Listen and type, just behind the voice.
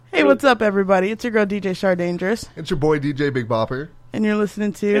what's up, everybody? It's your girl, DJ Shar Dangerous. It's your boy, DJ Big Bopper. And you're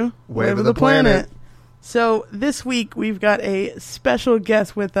listening to Wave of the Planet. So this week, we've got a special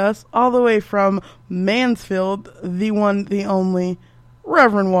guest with us, all the way from Mansfield, the one, the only,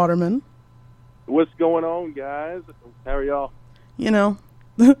 Reverend Waterman. What's going on, guys? How are y'all? You know,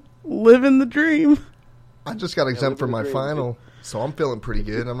 living the dream. I just got exempt from my final, so I'm feeling pretty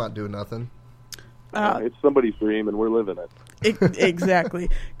good. I'm not doing nothing. It's somebody's dream, and we're living it. Exactly.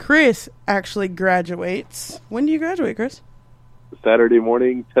 Chris actually graduates. When do you graduate, Chris? Saturday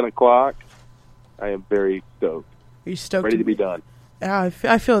morning, 10 o'clock. I am very stoked. Are you stoked? Ready to be done. Yeah,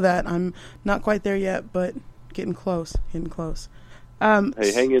 I feel that. I'm not quite there yet, but getting close. Hey,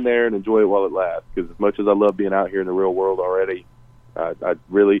 hang in there and enjoy it while it lasts, because as much as I love being out here in the real world already, I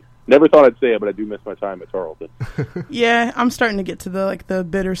really never thought I'd say it, but I do miss my time at Tarleton. Yeah, I'm starting to get to the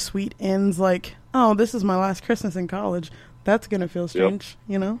bittersweet ends, like, oh, this is my last Christmas in college. That's going to feel strange,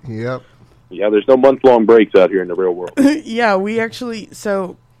 you know? Yep. Yeah, there's no month-long breaks out here in the real world. Yeah, we actually,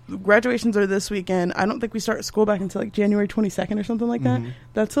 so graduations are this weekend. I don't think we start school back until like January 22nd or something like that.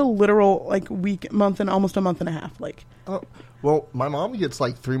 That's a literal like week, month, and almost a month and a half. Like, oh, well, my mom gets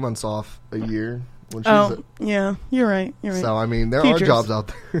like 3 months off a year. When she's yeah, you're right. So, I mean, there Teachers. are jobs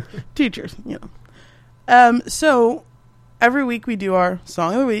out there. Teachers, you know. So, every week we do our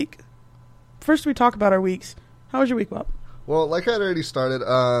Song of the Week. First, we talk about our weeks. How was your week, Bob? Well, like I already started,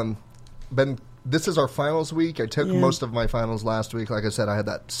 this is our finals week. I took most of my finals last week. Like I said, I had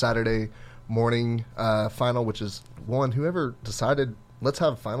that Saturday morning final, which is whoever decided, let's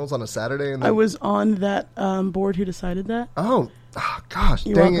have finals on a Saturday. And then, I was on that board who decided that. Oh gosh,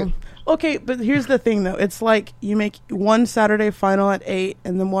 You're dang welcome. it. Okay, but here's the thing, though. It's like you make one Saturday final at 8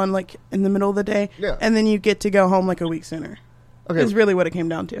 and then one like in the middle of the day. Yeah. And then you get to go home like a week sooner. Okay. Is really what it came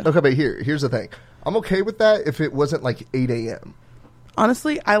down to. Okay, but here's the thing. I'm okay with that if it wasn't like 8 a.m.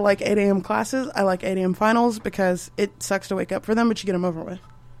 Honestly, I like 8 a.m. classes. I like 8 a.m. finals because it sucks to wake up for them, but you get them over with.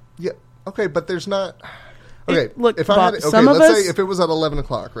 Yeah. Okay, but there's not... Okay, look, if Bob, I had, okay, some of let's us, say if it was at 11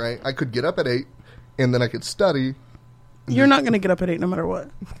 o'clock, right? I could get up at 8, and then I could study. You're not going to get up at 8 no matter what.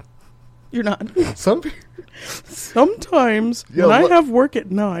 You're not. Sometimes when I have work at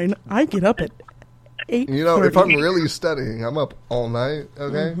 9, I get up at 8:30. You know, if I'm really studying, I'm up all night,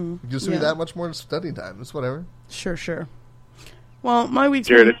 okay? Gives me Yeah. that much more study time. It's whatever. Sure. Well, my week's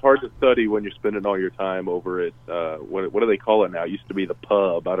Jared, it's hard to study when you're spending all your time over at, what do they call it now? It used to be the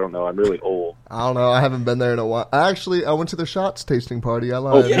pub. I don't know. I'm really old. I don't know. I haven't been there in a while. Actually, I went to the shots tasting party. I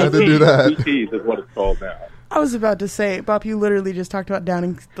lied. I had to do that. PTs is what it's called now. I was about to say, Bob, you literally just talked about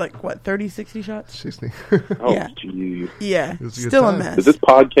downing, 30, 60 shots? 60. Oh, Yeah. jeez. Yeah, It was a good still a time. mess. Is this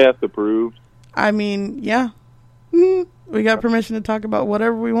podcast approved? I mean, yeah. We got permission to talk about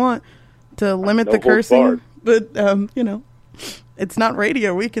whatever we want to limit No the holds cursing. barred. But, you know, it's not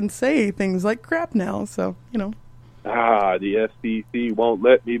radio. We can say things like crap now, so, you know. The SEC won't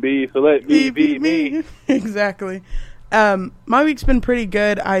let me be, so let me be me. Exactly. My week's been pretty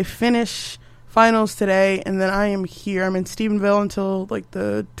good. I finish finals today, and then I am here. I'm in Stephenville until like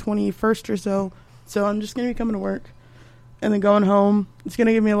the 21st or so. So I'm just going to be coming to work and then going home. It's going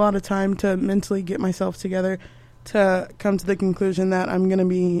to give me a lot of time to mentally get myself together to come to the conclusion that I'm going to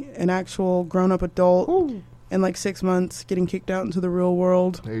be an actual grown-up adult in like 6 months, getting kicked out into the real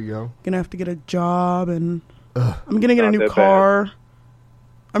world. There you go. Going to have to get a job, and I'm going to get a Not new that car. bad.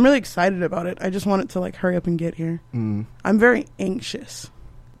 I'm really excited about it. I just want it to like hurry up and get here. I'm very anxious.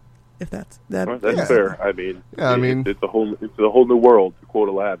 If that's that. Well, that's fair. I mean, it's a whole new world, to quote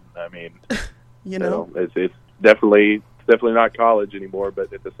Aladdin. I mean, you know, it's definitely not college anymore.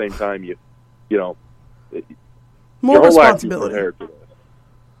 But at the same time, you know, more your whole life you're responsibility. prepared for this.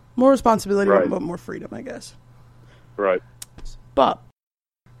 More responsibility, Right. but more freedom, I guess. Right. Bob,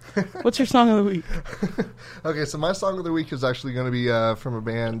 what's your song of the week? Okay, so my song of the week is actually going to be from a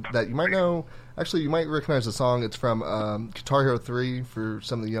band that you might know. Actually, you might recognize the song. It's from Guitar Hero 3 for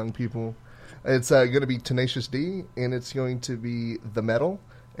some of the young people. It's going to be Tenacious D, and it's going to be The Metal.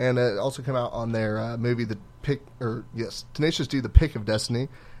 And it also came out on their movie, Tenacious D, The Pick of Destiny.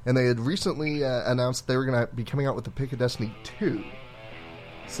 And they had recently announced they were going to be coming out with The Pick of Destiny 2.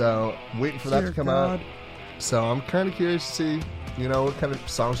 So, waiting for that to come out. So, I'm kind of curious to see, what kind of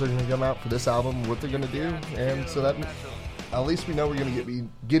songs are going to come out for this album, what they're going to do. And so that, at least we know we're going to be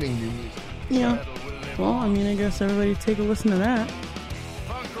getting new music. Yeah. Well, I mean, I guess everybody take a listen to that.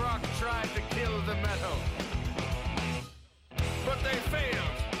 Punk rock tried to kill the metal, but they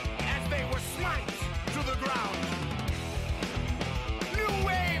failed as they were smite to the ground. New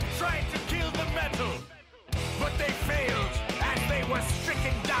wave tried to kill the metal, but they failed as they were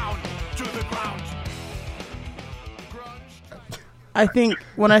stricken down to the ground. Grunge. I think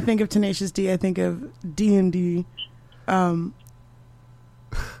when I think of Tenacious D, I think of D&D. Dungeons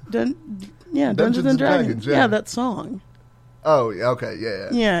and Dragons. Yeah, that song. Oh, okay, yeah.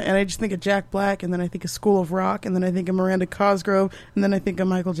 Yeah, and I just think of Jack Black, and then I think of School of Rock, and then I think of Miranda Cosgrove, and then I think of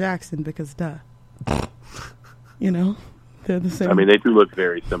Michael Jackson, because duh. You know? They're the same. I mean, they do look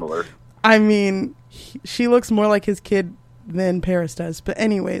very similar. I mean, she looks more like his kid than Paris does. But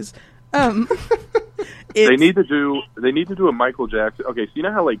anyways, they need to do a Michael Jackson. Okay, so you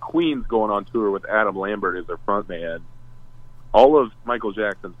know how like Queen's going on tour with Adam Lambert as their front man. All of Michael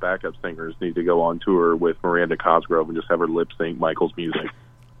Jackson's backup singers need to go on tour with Miranda Cosgrove and just have her lip sync Michael's music.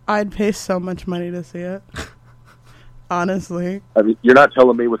 I'd pay so much money to see it. Honestly. I mean, you're not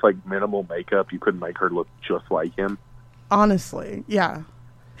telling me with like minimal makeup you couldn't make her look just like him? Honestly, yeah.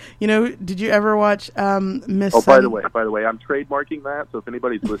 You know, did you ever watch Miss? Oh, by the way, I'm trademarking that. So if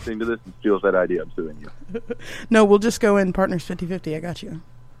anybody's listening to this and steals that idea, I'm suing you. No, we'll just go in partners 50-50. I got you.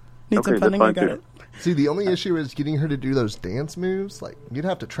 Need some funding? I got it. See, the only issue is getting her to do those dance moves. Like, you'd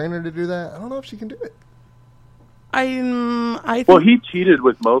have to train her to do that. I don't know if she can do it. I think, well, he cheated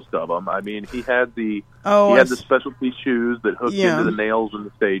with most of them. I mean, he had the specialty shoes that hooked into the nails in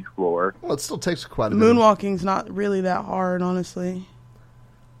the stage floor. Well, it still takes quite a bit. Moonwalking's not really that hard, honestly.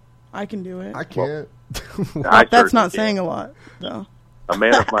 I can do it. I can't. Well, that's not saying a lot, though. A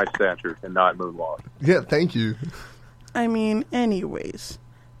man of my stature cannot moonwalk. Yeah, thank you. I mean, anyways.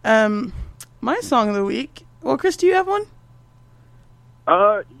 My song of the week. Well, Chris, do you have one?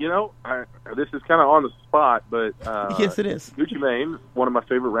 You know, this is kind of on the spot, but yes, it is. Gucci Mane, one of my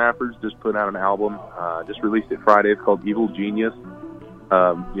favorite rappers, just put out an album. Just released it Friday. It's called Evil Genius.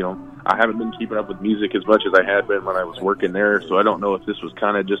 You know, I haven't been keeping up with music as much as I had been when I was working there, so I don't know if this was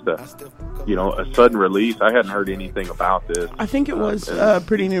kind of just a sudden release. I hadn't heard anything about this. I think it was a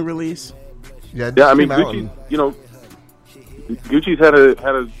pretty new release. Yeah, I mean, Gucci's had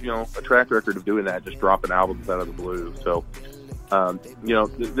a track record of doing that, just dropping albums out of the blue. So,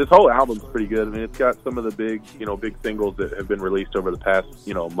 this whole album's pretty good. I mean, it's got some of the big singles that have been released over the past,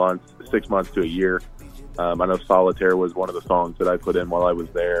 months, 6 months to a year. I know Solitaire was one of the songs that I put in while I was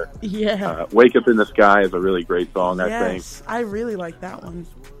there. Yeah. Wake Up in the Sky is a really great song, I think. Yes, I really like that one.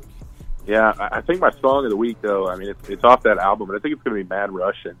 Yeah, I think my song of the week, though, I mean, it's off that album, but I think it's going to be Mad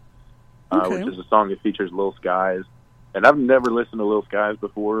Russian, which is a song that features Lil Skies. And I've never listened to Lil Skies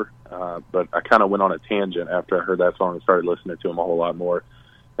before, but I kind of went on a tangent after I heard that song and started listening to him a whole lot more.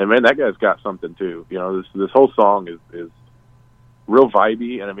 And, man, that guy's got something, too. You know, this whole song is real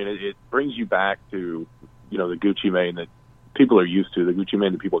vibey, and, I mean, it brings you back to, the Gucci Mane that people are used to, the Gucci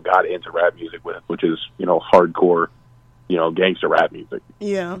Mane that people got into rap music with, which is, hardcore, gangster rap music.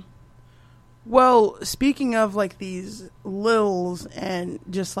 Yeah. Well, speaking of, like, these Lils and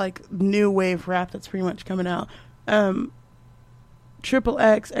just, like, new wave rap that's pretty much coming out, Triple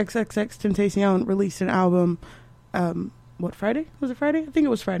X, XXXTentacion released an album, Friday? Was it Friday? I think it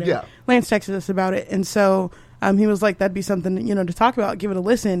was Friday. Yeah. Lance texted us about it, and so he was like, that'd be something, to talk about, give it a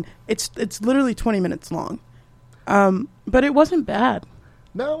listen. It's literally 20 minutes long. But it wasn't bad.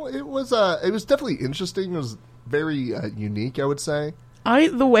 No, it was definitely interesting. It was very unique, I would say.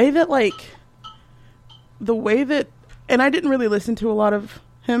 The way that, and I didn't really listen to a lot of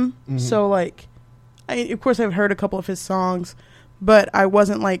him, so, like, of course I've heard a couple of his songs, but I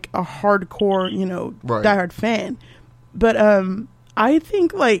wasn't, like, a hardcore, right. diehard fan. But I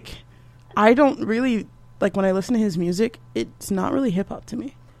think, like, I don't really, like, when I listen to his music, it's not really hip-hop to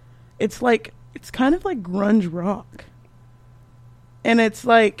me. It's kind of like grunge rock. And it's,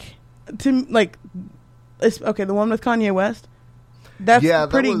 like, the one with Kanye West, that's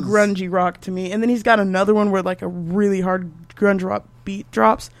pretty grungy rock to me. And then he's got another one where, like, a really hard grunge rock beat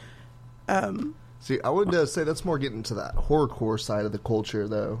drops. See, I would say that's more getting to that horrorcore side of the culture,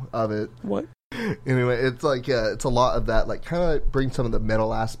 though, of it. What? Anyway, it's like, it's a lot of that, like, kind of bring some of the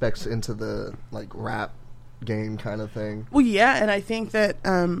metal aspects into the, like, rap game kind of thing. Well, yeah, and I think that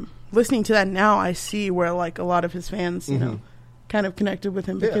listening to that now, I see where, like, a lot of his fans, kind of connected with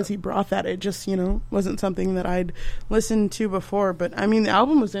him because he brought that. It just, wasn't something that I'd listened to before. But, I mean, the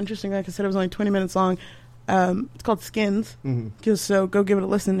album was interesting. Like I said, it was only 20 minutes long. It's called Skins. So go give it a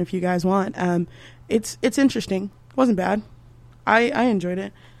listen if you guys want. It's interesting. It wasn't bad. I enjoyed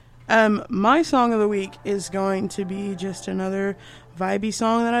it. My song of the week is going to be just another vibey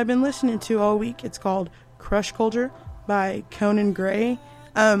song that I've been listening to all week. It's called Crush Culture by Conan Gray.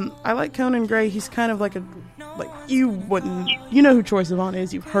 I like Conan Gray. He's kind of like you know who Troye Sivan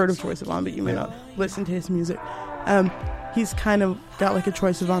is. You've heard of Troye Sivan, but you may not listen to his music. He's kind of got like a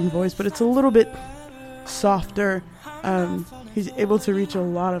Troye Sivan voice, but it's a little bit softer. He's able to reach a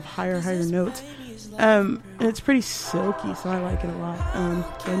lot of higher notes. And it's pretty silky, so I like it a lot.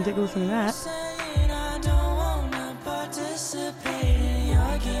 Go and take a listen to that. I don't wanna participate in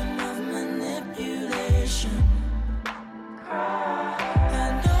your game of manipulation.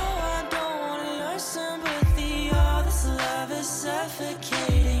 I know I don't want your sympathy. All this love is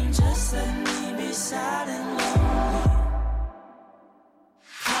suffocating. Just let me be sad and lonely.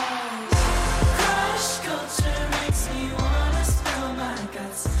 Crush culture makes me wanna spill my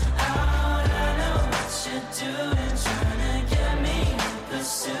guts out. I know what you're doing, trying to get me to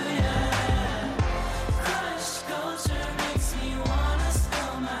pursue ya. Crush culture makes me wanna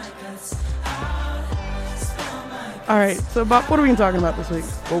spill my guts out. Spill my guts. All right, so Bob, what are we talking about this week?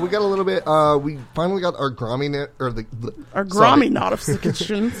 Well, we got a little bit. We finally got our Grammy Our sorry. Grammy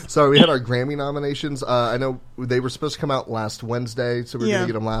notifications. Sorry, we had our Grammy nominations. I know they were supposed to come out last Wednesday, so we were going Yeah. to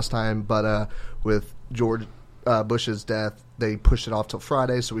get them last time. But with George Bush's death, they pushed it off till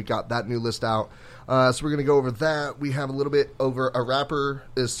Friday, so we got that new list out. So we're going to go over that. We have a little bit over a rapper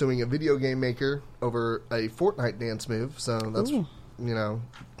is suing a video game maker over a Fortnite dance move. So that's, Ooh. you know,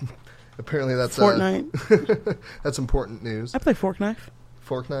 apparently that's Fortnite. that's important news. I play Fork Knife.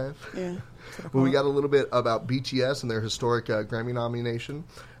 Fork knife. Yeah. Well, we got a little bit about BTS and their historic Grammy nomination.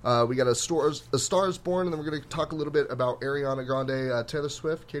 We got a Star is Born, and then we're going to talk a little bit about Ariana Grande, Taylor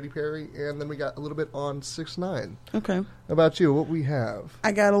Swift, Katy Perry, and then we got a little bit on 6ix9ine. Okay. How about you? What we have?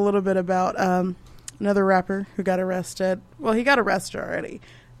 I got a little bit about another rapper who got arrested. Well, he got arrested already,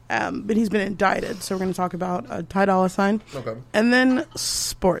 but he's been indicted. So we're going to talk about Ty Dolla $ign. Okay. And then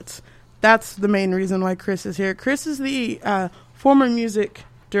sports. That's the main reason why Chris is here. Chris is the former music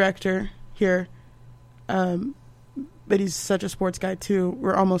director here, but he's such a sports guy too.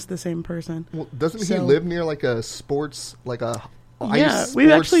 We're almost the same person. Well, doesn't he So- live near like a sports, like a Yeah, ice we've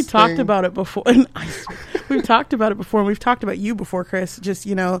sports actually talked thing? about it before. We've talked about it before, and we've talked about you before, Chris. Just,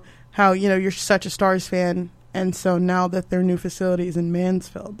 how, you're such a Stars fan, and so now that their new facility is in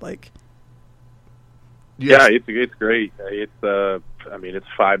Mansfield, like... Yeah, it's great. It's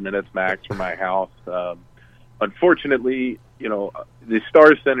 5 minutes max from my house. Unfortunately, the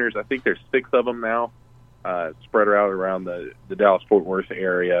Stars centers, I think there's 6 of them now, spread out around the Dallas-Fort Worth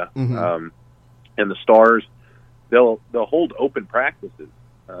area. Mm-hmm. And the Stars, they'll hold open practices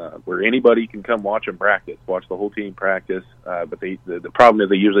where anybody can come watch them practice, watch the whole team practice. But the problem is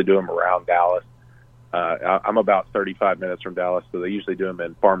they usually do them around Dallas. I'm about 35 minutes from Dallas, so they usually do them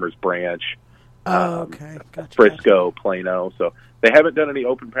in Farmers Branch, okay. Gotcha. Frisco, Plano. So they haven't done any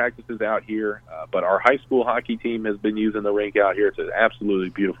open practices out here, but our high school hockey team has been using the rink out here. It's an absolutely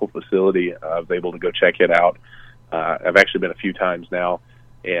beautiful facility. I was able to go check it out. I've actually been a few times now,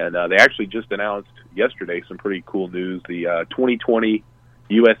 and they actually just announced yesterday some pretty cool news. The 2020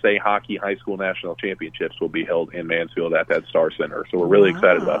 USA Hockey High School National Championships will be held in Mansfield at that Star Center. So we're really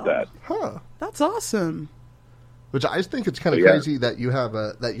excited about that. Huh. That's awesome. Which I think it's kind of Yeah. crazy that you have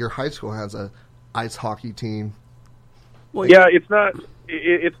that your high school has a ice hockey team. Well, Yeah, it's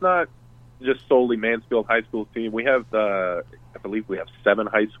not just solely Mansfield High School team. We have, I believe we have 7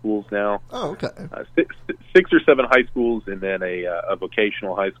 high schools now. Oh, okay. 6 or 7 high schools, and then a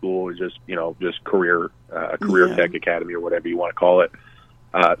vocational high school, or just career Yeah. tech academy, or whatever you want to call it.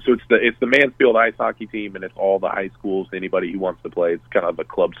 So it's the Mansfield ice hockey team, and it's all the high schools. Anybody who wants to play, it's kind of a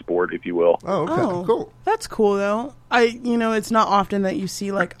club sport, if you will. Oh, okay. Cool. That's cool, though. It's not often that you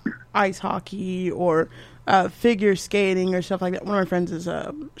see, like, ice hockey or figure skating or stuff like that. One of my friends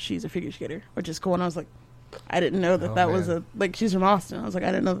she's a figure skater, which is cool. And I was like, I didn't know that was she's from Austin. I was like, I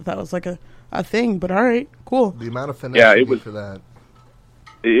didn't know that was like a thing, but all right, cool. The amount of finesse Yeah, you it need was- for that.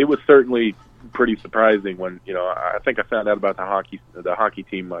 It was certainly pretty surprising when, I think I found out about the hockey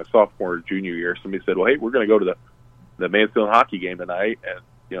team my sophomore or junior year. Somebody said, well, hey, we're going to go to the Mansfield hockey game tonight, and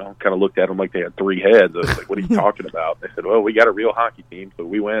kind of looked at them like they had 3 heads. I was like, what are you talking about? They said, well, we got a real hockey team. So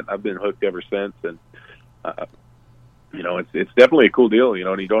we went. I've been hooked ever since. And, it's definitely a cool deal,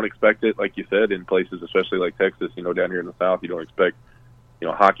 and you don't expect it, like you said, in places, especially like Texas, down here in the South, you don't expect,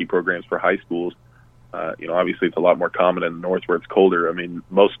 hockey programs for high schools. Obviously it's a lot more common in the North where it's colder. I mean,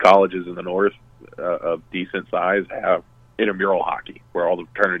 most colleges in the North of decent size have intramural hockey where all the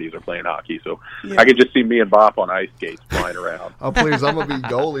fraternities are playing hockey. So Yeah. I could just see me and Bop on ice skates flying around. Oh, please, I'm going to be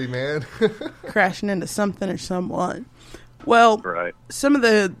goalie, man. Crashing into something or someone. Well, Right. some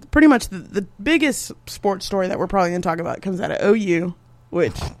of pretty much the biggest sports story that we're probably going to talk about comes out of OU,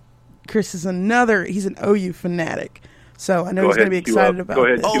 which Chris is he's an OU fanatic. So I know he's going to be excited about Go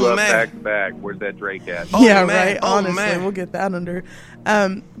ahead this. and queue Oh, up man. back to back. Where's that Drake at? Oh, Yeah, man. right. Oh, Honestly, man. we'll get that under.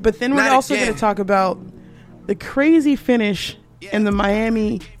 But then we're Not also again. going to talk about the crazy finish in the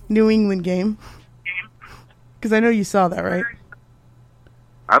Miami New England game. Because I know you saw that, right?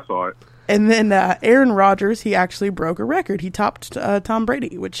 I saw it. And then Aaron Rodgers, he actually broke a record. He topped Tom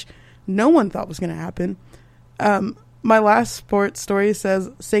Brady, which no one thought was going to happen. My last sports story says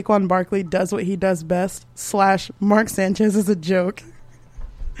Saquon Barkley does what he does best / Mark Sanchez is a joke.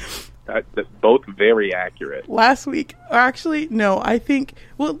 Both very accurate. Last week, or actually, no, I think,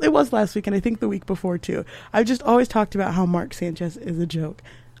 well, it was last week, and I think the week before, too. I've just always talked about how Mark Sanchez is a joke.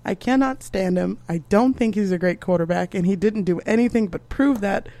 I cannot stand him. I don't think he's a great quarterback, and he didn't do anything but prove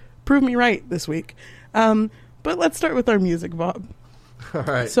me right this week. But let's start with our music, Bob. All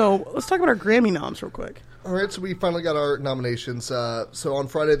right. So let's talk about our Grammy noms real quick. All right, so we finally got our nominations. So on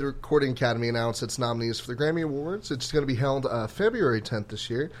Friday, the Recording Academy announced its nominees for the Grammy Awards. It's going to be held February 10th this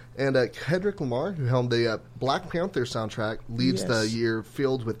year. And Kendrick Lamar, who helmed the Black Panther soundtrack, leads the year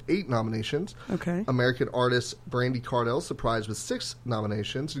filled with 8 nominations. Okay. American artist Brandy Cardell surprised with 6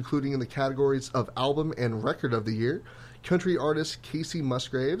 nominations, including in the categories of Album and Record of the Year. Country artist Casey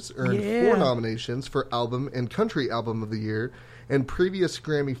Musgraves earned 4 nominations for Album and Country Album of the Year. And previous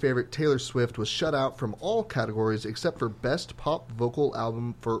Grammy favorite Taylor Swift was shut out from all categories except for Best Pop Vocal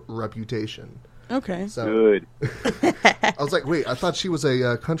Album for Reputation. Okay. So, Good. I was like, wait, I thought she was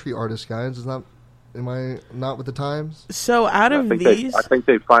a country artist, guys. Am I not with the times? So out of these... I think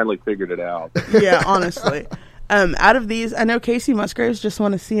they finally figured it out. Yeah, honestly. Out of these, I know Casey Musgraves just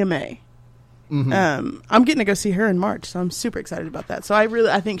won a CMA. Mm-hmm. I'm getting to go see her in March, so I'm super excited about that. So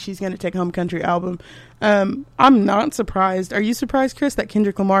I think she's going to take home country album. I'm not surprised. Are you surprised, Chris, that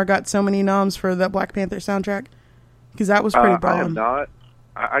Kendrick Lamar got so many noms for the Black Panther soundtrack? Because that was pretty bomb. I am not.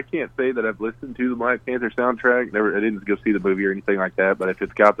 I can't say that I've listened to the Black Panther soundtrack. I didn't go see the movie or anything like that. But if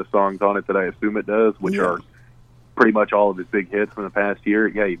it's got the songs on it that I assume it does, which are pretty much all of his big hits from the past year,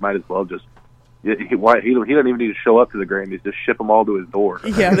 yeah, you might as well just. He doesn't even need to show up to the Grammys. Just ship them all to his door.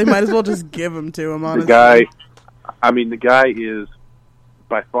 Yeah, they might as well just give them to him, honestly. The guy is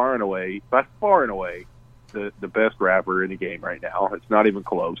by far and away, the best rapper in the game right now. It's not even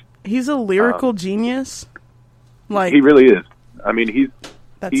close. He's a lyrical genius. Like he really is. I mean, he's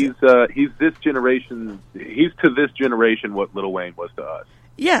this generation. He's to this generation what Lil Wayne was to us.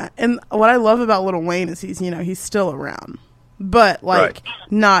 Yeah, and what I love about Lil Wayne is he's still around. But,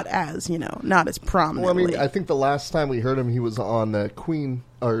 not as prominently. Well, I mean, I think the last time we heard him, he was on Queen,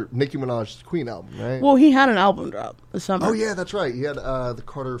 or Nicki Minaj's Queen album, right? Well, he had an album drop this summer. Oh, yeah, that's right. He had the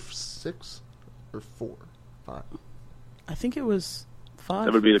Carter 6 or 4? 5? I think it was 5.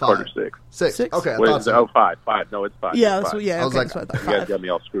 That would be the 5. Carter 6. 6. Okay, I Wait, thought so. 5. 5. No, it's 5. Yeah, it's 5. So, yeah. I was okay, like, so I thought you guys 5. got me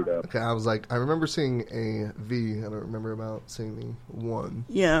all screwed up. Okay, I was like, I remember seeing a V. I don't remember about seeing the 1.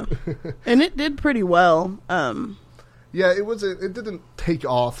 Yeah, and it did pretty well. Yeah, it didn't take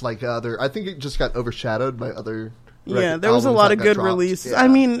off like other. I think it just got overshadowed by other. Yeah, there was a lot of good releases. Yeah. I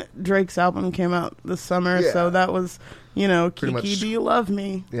mean, Drake's album came out this summer, so that was, Kiki, much, Do You Love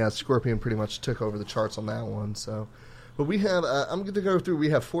Me? Yeah, Scorpion pretty much took over the charts on that one. So, but we have. I'm going to go through.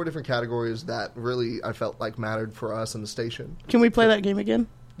 We have 4 different categories that really I felt like mattered for us in the station. Can we play that game again?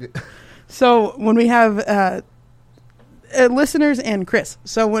 Yeah. So when we have. Listeners and Chris.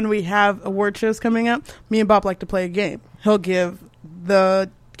 So when we have award shows coming up, me and Bob like to play a game. He'll give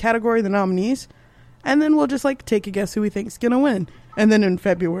the category, the nominees, and then we'll just take a guess who we think's going to win. And then in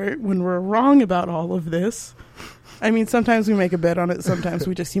February, when we're wrong about all of this, I mean, sometimes we make a bet on it, sometimes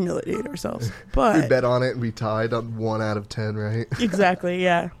we just humiliate ourselves. But we bet on it and we tied on 1 out of 10, right? Exactly,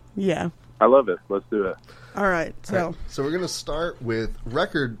 yeah. I love it. Let's do it. All right, so we're going to start with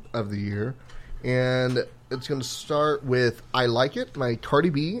Record of the Year, and it's going to start with I Like It by Cardi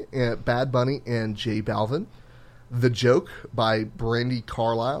B, Bad Bunny, and J Balvin. The Joke by Brandy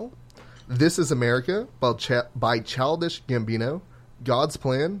Carlisle. This Is America by Childish Gambino. God's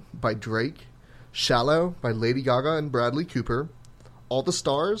Plan by Drake. Shallow by Lady Gaga and Bradley Cooper. All the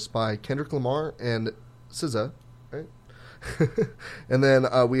Stars by Kendrick Lamar and SZA. Right? And then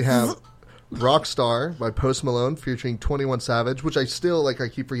we have Rockstar by Post Malone featuring 21 Savage, which I still, I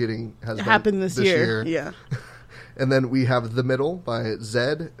keep forgetting has happened this year. Yeah. And then we have The Middle by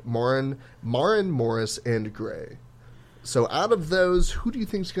Zed, Maren Morris, and Gray. So out of those, who do you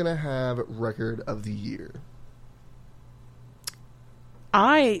think is going to have Record of the Year?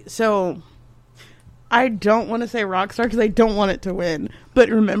 I don't want to say Rockstar because I don't want it to win. But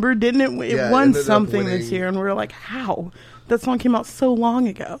remember, didn't it? It won something this year, and we were like, how? That song came out so long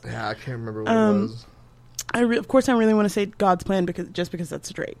ago. Yeah, I can't remember what it was. Of course, I really want to say God's Plan because that's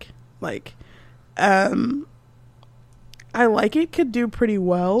Drake. I Like It could do pretty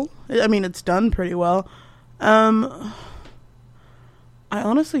well. I mean, it's done pretty well. I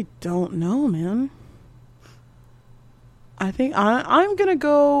honestly don't know, man. I think I'm gonna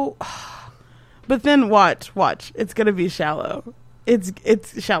go, but then watch. It's gonna be Shallow.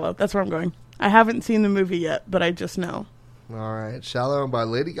 It's Shallow. That's where I'm going. I haven't seen the movie yet, but I just know. All right, Shallow by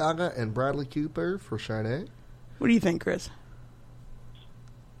Lady Gaga and Bradley Cooper for Sade. What do you think, Chris?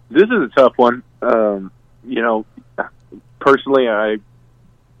 This is a tough one. Personally, I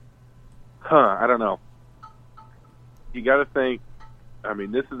don't know. You got to think. I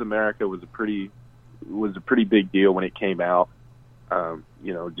mean, This Is America was a pretty big deal when it came out.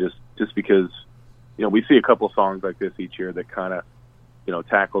 Just because, we see a couple of songs like this each year that kind of,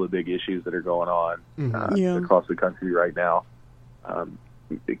 tackle the big issues that are going on across the country right now.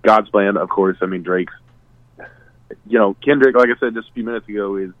 God's Plan, of course. I mean, Drake's. Kendrick, like I said just a few minutes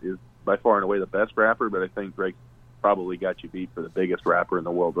ago, is by far and away the best rapper, but I think Drake probably got you beat for the biggest rapper in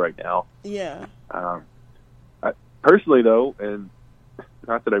the world right now. Yeah. Personally, though, and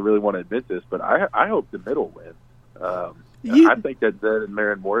not that I really want to admit this, but I hope the middle wins. I think that Zed and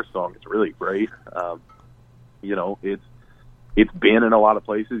Maren Morris song is really great. It's been in a lot of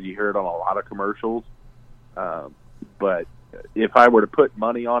places. You hear it on a lot of commercials. But if I were to put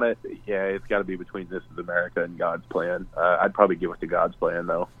money on it, it's got to be between This Is America and God's Plan. I'd probably give it to God's Plan,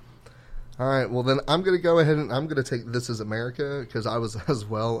 though. All right, well, then I'm going to go ahead and I'm going to take This Is America because I was as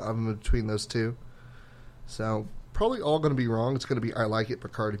well. I'm in between those two. So probably all going to be wrong. It's going to be I Like It for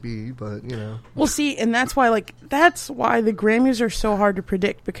Cardi B, but, Well, see, and that's why the Grammys are so hard to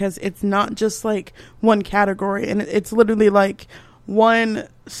predict because it's not just, one category. And it's literally, one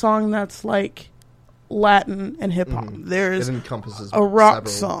song that's, Latin and hip-hop. Mm-hmm. There's it encompasses a rock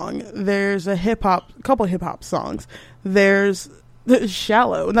several. song. There's a couple hip-hop songs. There's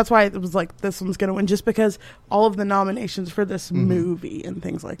Shallow. And that's why it was this one's going to win, just because all of the nominations for this movie and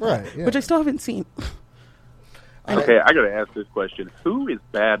things like that. Right, yeah. Which I still haven't seen. Okay, I got to ask this question. Who is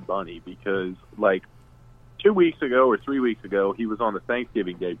Bad Bunny? Because, 2 weeks ago or 3 weeks ago, he was on the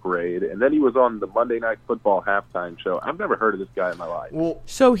Thanksgiving Day parade, and then he was on the Monday Night Football halftime show. I've never heard of this guy in my life. Well,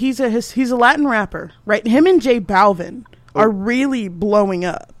 So he's a Latin rapper, right? Him and J Balvin are really blowing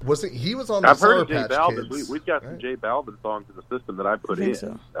up. he was on the I've Sour heard of J Patch Balvin. Kids. We've got some Right. J Balvin songs in the system that I put I in.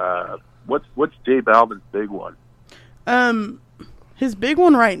 think What's J Balvin's big one? His big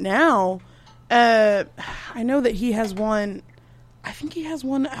one right now, I know that he has one. I think he has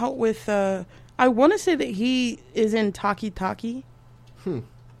one out with. I want to say that he is in Taki Taki.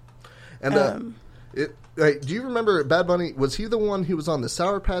 And do you remember Bad Bunny? Was he the one who was on the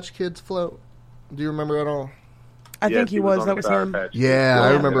Sour Patch Kids float? Do you remember at all? I think he was. on That the was Sour him. Patch Yeah, Kids.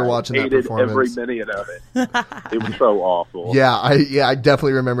 I remember watching that Hated performance. every minute of it. It was so awful. Yeah, I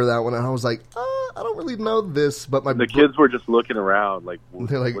definitely remember that one. And I was like, I don't really know this, but The kids were just looking around,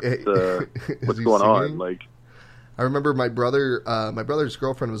 They're like, what's, "Hey, what's is he going on? singing?" I remember my brother's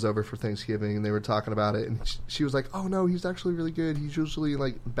girlfriend was over for Thanksgiving, and they were talking about it, and she was like, "Oh no, he's actually really good. He's usually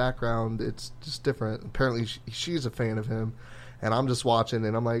background. It's just different." Apparently, she's a fan of him, and I'm just watching,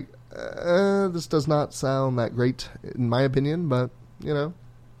 and I'm like, "This does not sound that great, in my opinion." But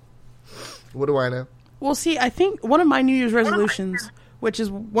what do I know? Well, see, I think one of my New Year's resolutions, which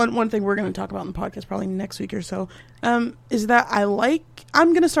is one thing we're going to talk about in the podcast probably next week or so, is that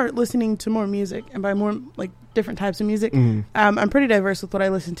I'm going to start listening to more music, and by more different types of music. I'm pretty diverse with what I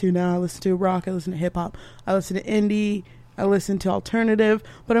listen to now. I listen to rock, I listen to hip hop, I listen to indie, I listen to alternative,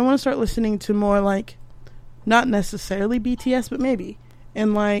 but I want to start listening to more not necessarily BTS, but maybe,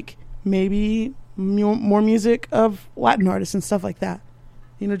 and maybe more music of Latin artists and stuff like that.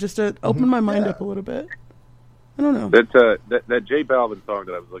 Just to open my mind up a little bit. I don't know. That J Balvin song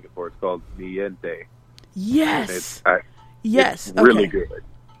that I was looking for is called Niente. Yes. It's really okay. good.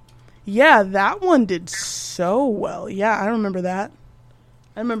 Yeah, that one did so well. Yeah, I remember that.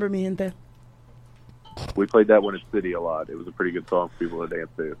 I remember Miente. We played that one at City a lot. It was a pretty good song for people to dance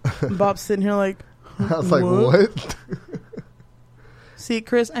to. Bob's sitting here I was like, what? See,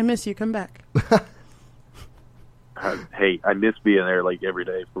 Chris, I miss you. Come back. Hey, I miss being there every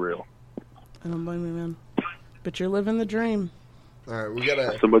day for real. I don't blame you, man. But you're living the dream. All right, we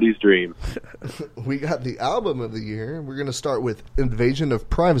got Somebody's dream. we got the album of the year. We're going to start with Invasion of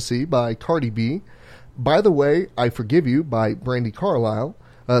Privacy by Cardi B. By the Way, I Forgive You by Brandi Carlile.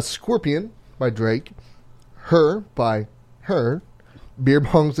 Scorpion by Drake. Her by Her. Beer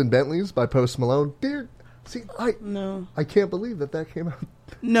Bongs and Bentleys by Post Malone. No. I can't believe that came out.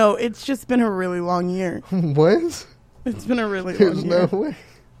 No, it's just been a really long year. What? It's been a really There's long year. no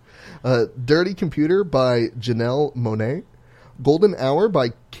way. Dirty Computer by Janelle Monáe. Golden Hour by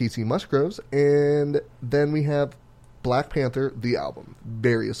Casey Musgroves. And then we have Black Panther, the album.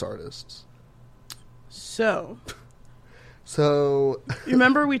 Various artists. So, you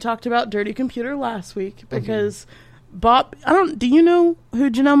remember we talked about Dirty Computer last week because Bob, do you know who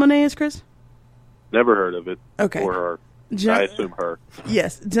Janelle Monáe is, Chris? Never heard of it. Okay. Or her. I assume her.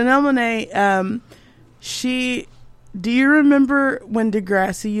 Yes, Janelle Monáe. Do you remember when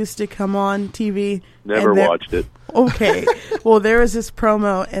Degrassi used to come on TV? Never watched it. Okay. Well, there was this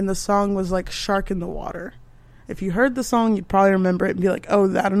promo, and the song was like Shark in the Water. If you heard the song, you'd probably remember it and be like, oh,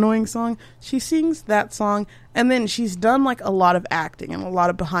 that annoying song. She sings that song, and then she's done like a lot of acting and a lot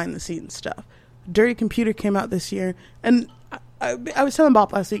of behind-the-scenes stuff. Dirty Computer came out this year, and I was telling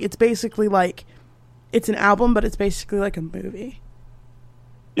Bob last week, it's basically like, it's an album, but it's basically like a movie.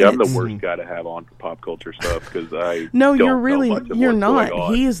 Yeah, I'm the worst guy to have on for pop culture stuff because I No, don't you're know really much of you're what's not. going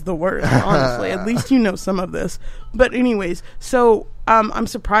on. He is the worst, honestly. At least you know some of this. But anyways, so I'm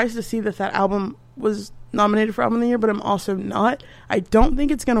surprised to see that album was nominated for Album of the Year, but I'm also not. I don't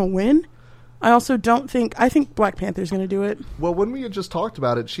think it's going to win. I think Black Panther's going to do it. Well, when we had just talked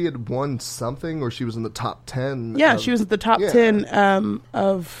about it, she had won something, or she was in the top 10. Yeah, she was at the top 10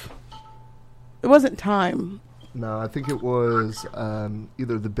 of. It wasn't Time. No, I think it was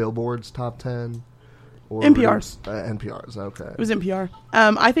either the Billboard's top 10 or NPR's. NPR's, okay. It was NPR.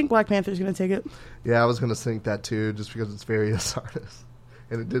 I think Black Panther's going to take it. Yeah, I was going to think that too, just because it's various artists.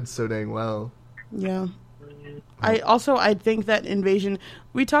 And it did so dang well. Yeah. I think that Invasion,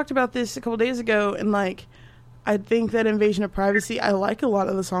 we talked about this a couple days ago, and like, I think that Invasion of Privacy, I like a lot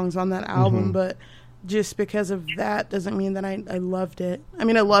of the songs on that album, but just because of that doesn't mean that I loved it. I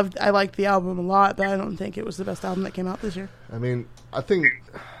mean, I liked the album a lot, but I don't think it was the best album that came out this year. I mean, I think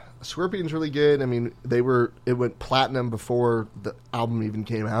Scorpion's really good. I mean, it went platinum before the album even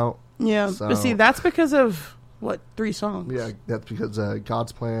came out. Yeah, so, but see, that's because of, 3 songs? Yeah, that's because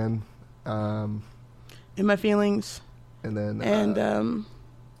God's Plan, In My Feelings, and then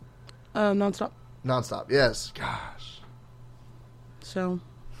Nonstop. Nonstop, yes. Gosh. So,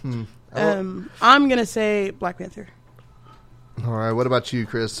 I'm going to say Black Panther. All right, what about you,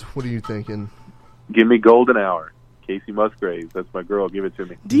 Chris? What are you thinking? Give me Golden Hour. Casey Musgraves. That's my girl. Give it to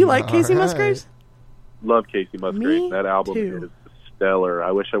me. Do you like Casey Musgraves? Love Casey Musgraves. Me That album too. is stellar.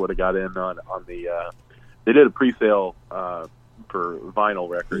 I wish I would have got in on the. They did a pre-sale for vinyl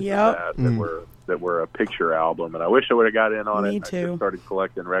records that were a picture album, and I wish I would have got in on it. Me I too. just started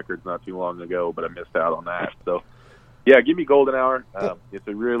collecting records not too long ago, but I missed out on that. So, yeah, give me Golden Hour. It's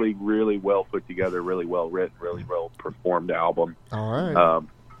a really, really well put together, really well written, really well performed album. All right.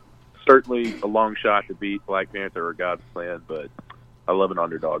 Certainly a long shot to beat Black Panther or God's Plan, but I love an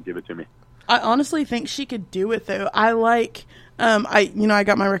underdog. Give it to me. I honestly think she could do it, though. I like, I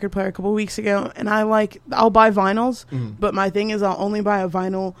got my record player a couple weeks ago, and I'll buy vinyls, but my thing is I'll only buy a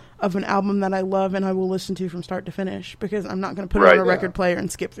vinyl of an album that I love and I will listen to from start to finish, because I'm not going to put it on a record player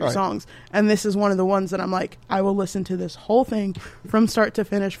and skip through songs. And this is one of the ones that I'm like, I will listen to this whole thing from start to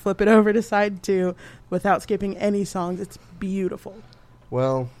finish, flip it over to side 2 without skipping any songs. It's beautiful.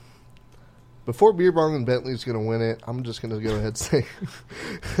 Well, before Beer Bong and Bentley's going to win it, I'm just going to go ahead and say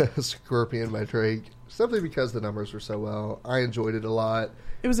Scorpion by Drake, simply because the numbers were so well. I enjoyed it a lot.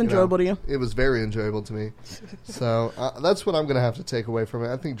 It was enjoyable to you. It was very enjoyable to me. So that's what I'm going to have to take away from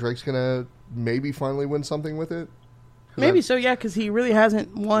it. I think Drake's going to maybe finally win something with it. Maybe so, yeah, because he really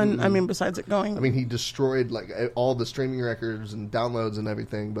hasn't won, I mean, besides it going. I mean, he destroyed like all the streaming records and downloads and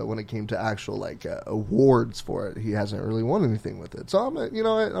everything, but when it came to actual like awards for it, he hasn't really won anything with it. So I'm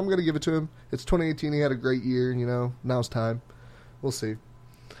going to give it to him. It's 2018. He had a great year. Now it's time. We'll see.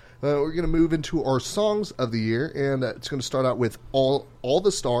 We're going to move into our songs of the year, and it's going to start out with All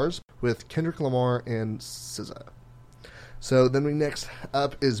the Stars with Kendrick Lamar and SZA. So then we next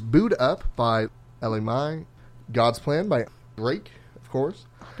up is Boo'd Up by Ellie Mai. God's Plan by Drake, of course.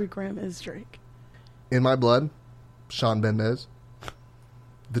 Aubrey Graham is Drake. In My Blood, Shawn Mendes.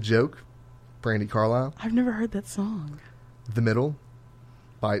 The Joke, Brandi Carlile. I've never heard that song. The Middle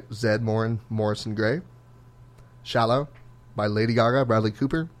by Zed, Morin, Morrison Gray. Shallow by Lady Gaga, Bradley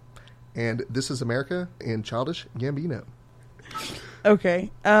Cooper. And This Is America and Childish Gambino.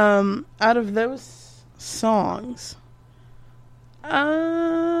 Okay. Out of those songs,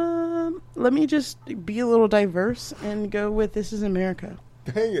 let me just be a little diverse and go with This Is America.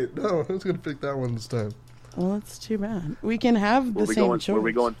 Dang it. No, I was going to pick that one this time. Well, that's too bad. We can have the same choice. Were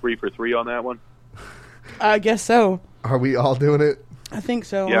we going 3 for 3 on that one? I guess so. Are we all doing it? I think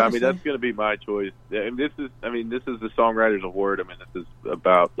so. Yeah, honestly. I mean, that's going to be my choice. And this is the Songwriters Award. I mean, this is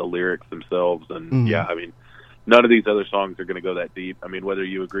about the lyrics themselves. And, yeah, I mean, none of these other songs are going to go that deep. I mean, whether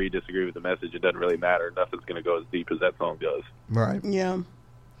you agree, disagree with the message, it doesn't really matter. Nothing's going to go as deep as that song does. Right. Yeah,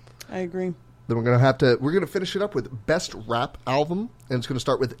 I agree. Then we're going to finish it up with Best Rap Album, and it's going to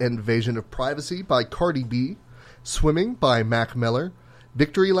start with Invasion of Privacy by Cardi B, Swimming by Mac Miller,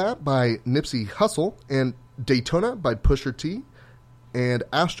 Victory Lap by Nipsey Hussle, and Daytona by Pusha T, and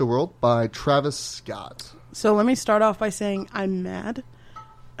Astroworld by Travis Scott. So let me start off by saying I'm mad.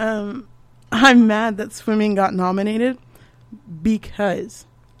 I'm mad that Swimming got nominated because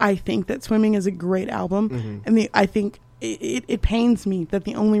I think that Swimming is a great album. And I think it pains me that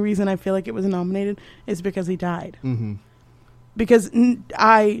the only reason I feel like it was nominated is because he died. Because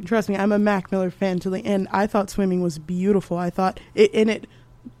trust me, I'm a Mac Miller fan to the end. I thought Swimming was beautiful. I thought it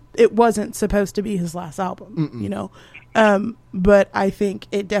wasn't supposed to be his last album, you know. But I think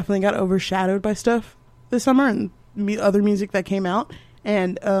it definitely got overshadowed by stuff this summer and other music that came out.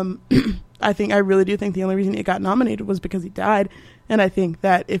 And I really do think the only reason it got nominated was because he died. And I think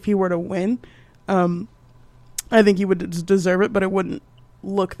that if he were to win, I think he would deserve it, but it wouldn't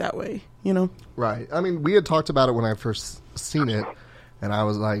look that way, you know? Right. I mean, we had talked about it when I first seen it, and I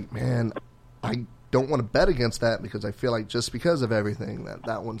was like, man, I don't want to bet against that because I feel like just because of everything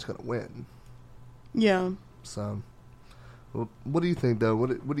that one's going to win. Yeah. So, well, what do you think, though?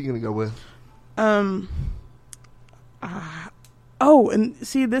 What are you going to go with? Oh, and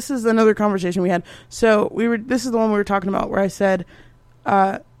see, this is another conversation we had. So this is the one we were talking about where I said,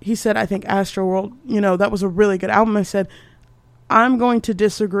 he said, I think Astroworld, you know, that was a really good album. I said, I'm going to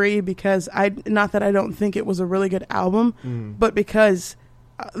disagree because not that I don't think it was a really good album, but because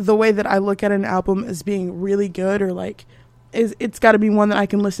the way that I look at an album as being really good or like, it's got to be one that I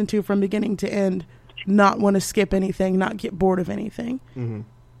can listen to from beginning to end, not want to skip anything, not get bored of anything.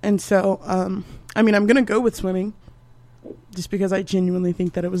 And so, I mean, I'm going to go with Swimming just because I genuinely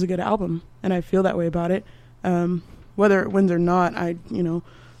think that it was a good album and I feel that way about it. Whether it wins or not, I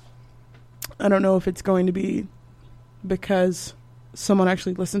don't know if it's going to be because someone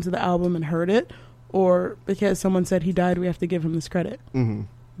actually listened to the album and heard it or because someone said he died, we have to give him this credit.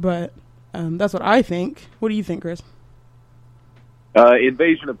 But that's what I think. What do you think, Chris?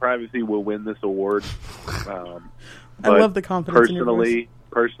 Invasion of Privacy will win this award. I love the confidence in your voice.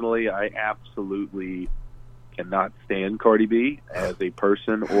 Personally, I absolutely cannot stand Cardi B as a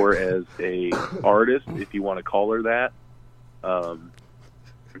person or as a artist, if you want to call her that.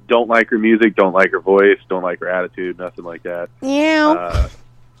 Don't like her music, don't like her voice, don't like her attitude, nothing like that. Yeah.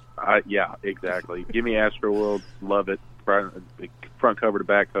 Yeah, exactly. Give me Astroworld, love it. Front cover to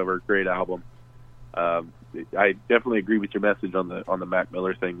back cover, great album. I definitely agree with your message on the Mac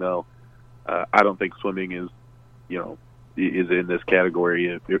Miller thing, though. I don't think Swimming is in this category.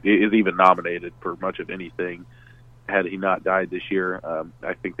 Is even nominated for much of anything. Had he not died this year,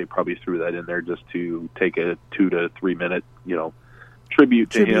 I think they probably threw that in there just to take a 2 to 3 minute, tribute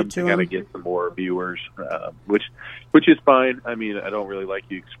to him to kind of get some more viewers, which is fine. I mean, I don't really like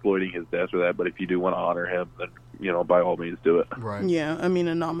you exploiting his death or that, but if you do want to honor him, then by all means do it. Right. Yeah, I mean,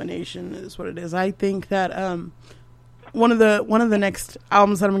 a nomination is what it is. I think that one of the next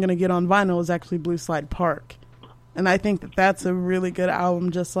albums that I'm going to get on vinyl is actually Blue Slide Park, and I think that that's a really good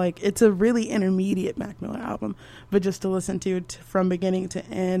album. Just like it's a really intermediate Mac Miller album, but just to listen to it from beginning to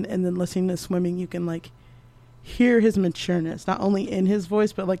end, and then listening to Swimming, you can like hear his matureness, not only in his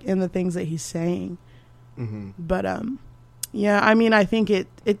voice, but like in the things that he's saying. But yeah, I mean, I think it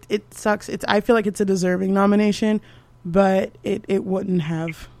sucks. I feel like it's a deserving nomination, but it wouldn't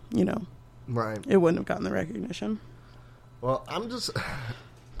have, right. It wouldn't have gotten the recognition. Well, I'm gonna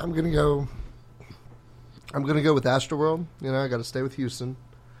go with Astroworld. I got to stay with Houston,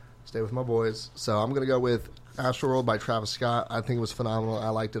 stay with my boys. So I'm gonna go with Astroworld by Travis Scott. I think it was phenomenal. I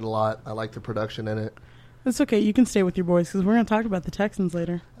liked it a lot. I liked the production in it. It's okay. You can stay with your boys because we're going to talk about the Texans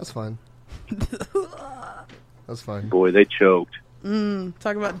later. That's fine. That's fine. Boy, they choked.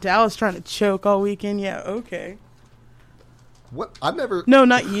 Talk about Dallas trying to choke all weekend. Yeah, okay. What? I've never... No,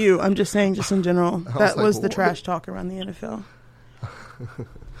 not you. I'm just saying just in general. That was the what? trash talk around the NFL.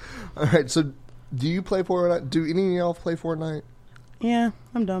 All right, so do you play Fortnite? Do any of y'all play Fortnite? Yeah,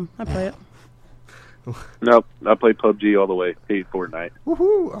 I'm dumb. I play it. Nope, I play PUBG all the way. Hate Fortnite.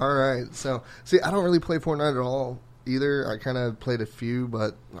 Woohoo! All right. So, see, I don't really play Fortnite at all either. I kind of played a few,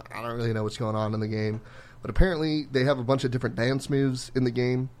 but I don't really know what's going on in the game. But apparently, they have a bunch of different dance moves in the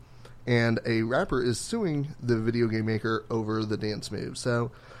game, and a rapper is suing the video game maker over the dance moves. So,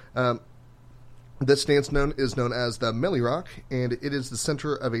 this dance is known as the Millie Rock, and it is the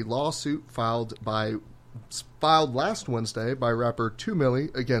center of a lawsuit filed last Wednesday by rapper 2 Millie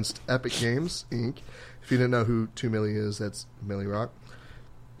against Epic Games, Inc. If you didn't know who 2 Millie is, that's Millie Rock.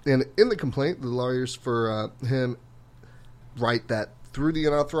 And in the complaint, the lawyers for him write that through the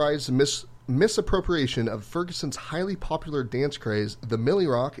unauthorized misappropriation of Ferguson's highly popular dance craze, the Millie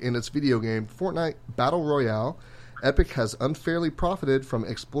Rock, and its video game Fortnite Battle Royale, Epic has unfairly profited from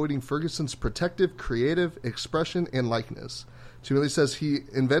exploiting Ferguson's protective, creative expression and likeness. 2 Millie says he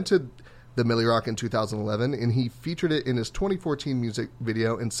invented the Millie Rock in 2011, and he featured it in his 2014 music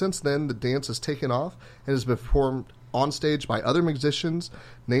video. And since then, the dance has taken off and has been performed on stage by other musicians,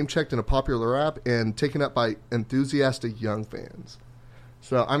 name-checked in a popular rap, and taken up by enthusiastic young fans.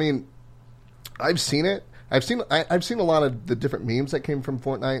 So, I mean, I've seen it. I've seen a lot of the different memes that came from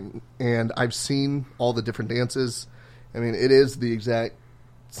Fortnite, and I've seen all the different dances. I mean, it is the exact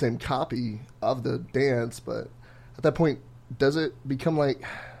same copy of the dance, but at that point, does it become like...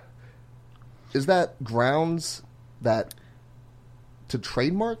 Is that grounds that to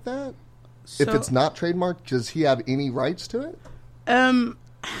trademark that? So, if it's not trademarked, does he have any rights to it? I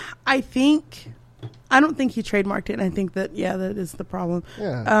don't think he trademarked it, and I think that, that is the problem.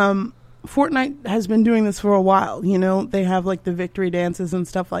 Yeah. Fortnite has been doing this for a while. You know, they have like the victory dances and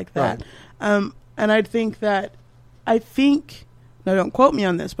stuff like that. Right. And now don't quote me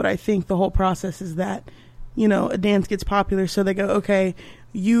on this, but I think the whole process is that, you know, a dance gets popular, so they go, okay,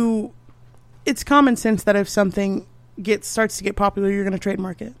 it's common sense that if something starts to get popular, you're going to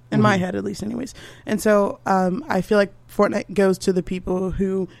trademark it. In my head, at least, anyways. And so I feel like Fortnite goes to the people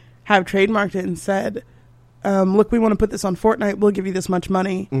who have trademarked it and said, look, we want to put this on Fortnite. We'll give you this much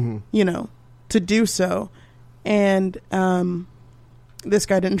money, you know, to do so. And this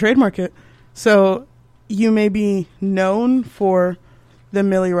guy didn't trademark it. So you may be known for the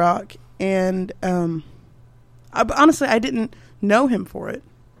Millie Rock. And honestly, I didn't know him for it.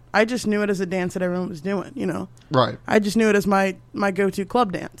 I just knew it as a dance that everyone was doing, you know. Right. I just knew it as my go-to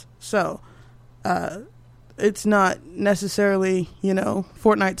club dance. So it's not necessarily, you know,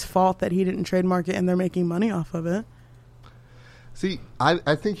 Fortnite's fault that he didn't trademark it and they're making money off of it. See,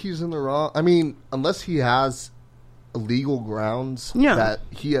 I think he's in the wrong. I mean, unless he has legal grounds that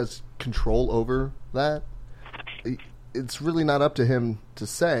he has control over that, it's really not up to him to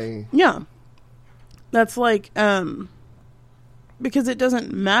say. Yeah. That's like... because it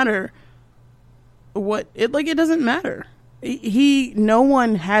doesn't matter it doesn't matter. No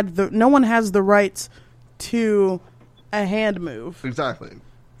one has the rights to a hand move. Exactly.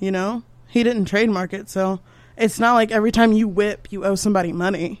 You know? He didn't trademark it, so it's not like every time you whip, you owe somebody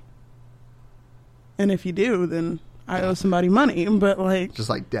money. And if you do, then I owe somebody money, but like... Just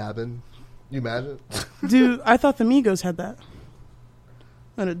like dabbing. You imagine? Dude, I thought the Migos had that.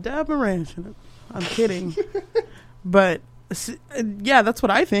 And a dab a ranch in it. I'm kidding. But... yeah, that's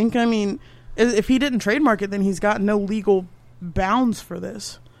what I think. I mean, if he didn't trademark it, then he's got no legal bounds for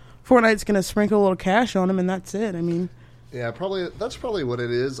this. Fortnite's going to sprinkle a little cash on him, and that's it. I mean... Yeah, that's probably what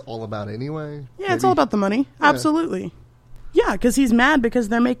it is all about anyway. Yeah, maybe. It's all about the money. Yeah. Absolutely. Yeah, because he's mad because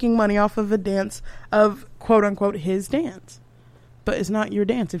they're making money off of a dance of, quote-unquote, his dance. But it's not your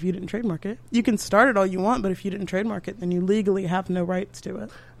dance if you didn't trademark it. You can start it all you want, but if you didn't trademark it, then you legally have no rights to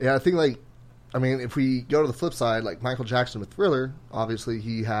it. Yeah, I think, like... I mean, if we go to the flip side, like Michael Jackson with Thriller, obviously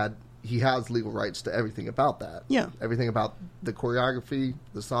he has legal rights to everything about that. Yeah. Everything about the choreography,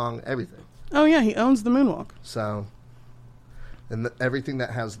 the song, everything. Oh, yeah, he owns the moonwalk. So, and everything that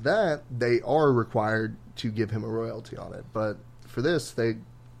has that, they are required to give him a royalty on it. But for this, he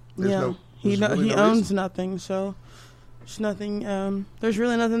owns nothing, so there's nothing, there's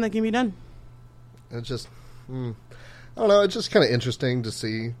really nothing that can be done. It's just, I don't know, it's just kind of interesting to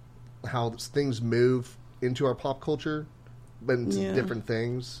see how things move into our pop culture, but into different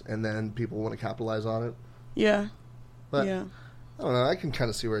things, and then people want to capitalize on it. Yeah. But, I don't know, I can kind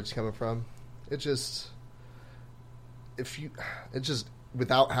of see where it's coming from. It's just,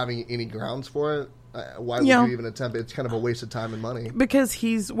 without having any grounds for it, why would you even attempt it? It's kind of a waste of time and money. Because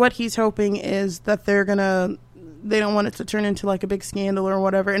what he's hoping is that they don't want it to turn into like a big scandal or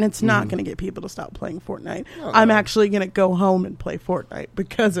whatever, and it's not going to get people to stop playing Fortnite. I'm actually going to go home and play Fortnite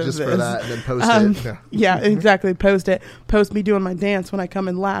because of this. Just for that, and then post it. Yeah, exactly. Post me doing my dance when I come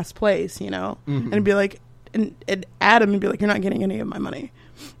in last place, you know, and be like, and add him and be like, you're not getting any of my money.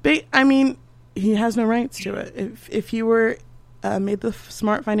 But I mean, he has no rights to it. If you were made the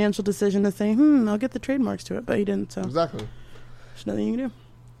smart financial decision to say, I'll get the trademarks to it, but he didn't. So exactly, there's nothing you can do.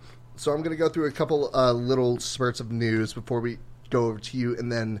 So I'm going to go through a couple little spurts of news before we go over to you,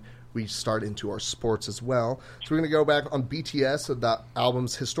 and then we start into our sports as well. So we're going to go back on BTS, the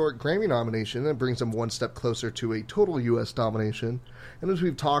album's historic Grammy nomination, and brings them one step closer to a total U.S. domination. And as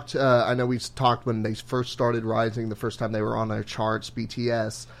we've talked, I know we've talked when they first started rising, the first time they were on their charts,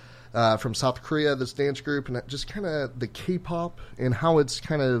 BTS, from South Korea, this dance group, and just kind of the K-pop and how it's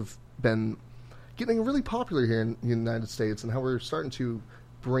kind of been getting really popular here in the United States, and how we're starting to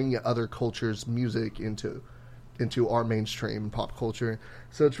bring other cultures' music into our mainstream pop culture.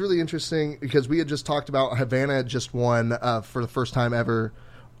 So it's really interesting because we had just talked about Havana had just won for the first time ever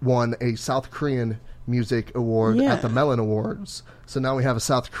won a South Korean music award at the Melon Awards. So now we have a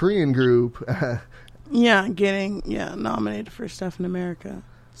South Korean group. Getting nominated for stuff in America.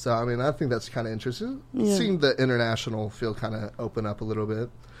 So, I mean, I think that's kind of interesting. Yeah. Seeing the international field kind of open up a little bit.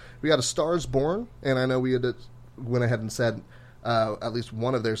 We got A Star Is Born, and I know we went ahead and said at least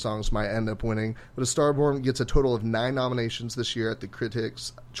one of their songs might end up winning. But A Star Is Born gets a total of 9 nominations this year at the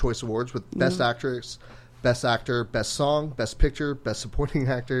Critics' Choice Awards with Best Actress, Best Actor, Best Song, Best Picture, Best Supporting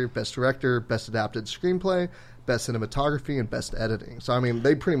Actor, Best Director, Best Adapted Screenplay, Best Cinematography, and Best Editing. So, I mean,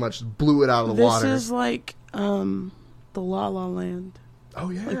 they pretty much blew it out of the water. This is like the La La Land. Oh,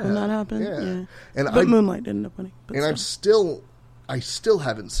 yeah. Like when that happened? Yeah. And Moonlight didn't end up winning. And I still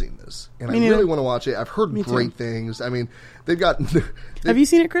haven't seen this. And I Me neither. really want to watch it. I've heard great things. I mean, they've got... Have you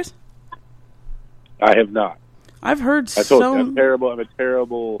seen it, Chris? I have not. I've heard I told you, I'm a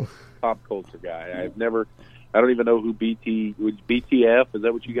terrible pop culture guy. I don't even know who BTF, is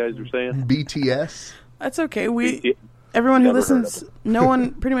that what you guys are saying? BTS? That's okay. Everyone who listens,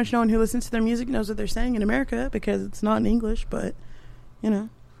 pretty much no one who listens to their music knows what they're saying in America because it's not in English, but,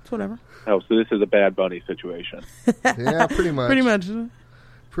 it's whatever. Oh, so this is a Bad Bunny situation. Yeah, pretty much.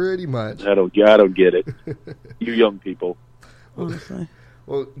 Pretty much. I don't get it. You young people. Honestly.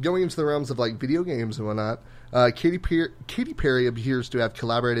 Well, going into the realms of like video games and whatnot, Katy Perry appears to have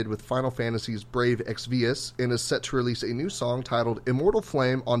collaborated with Final Fantasy's Brave Exvius and is set to release a new song titled Immortal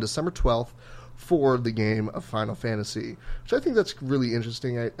Flame on December 12th for the game of Final Fantasy, which I think that's really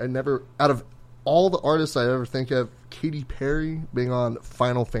interesting. I never, out of all the artists I ever think of, Katy Perry being on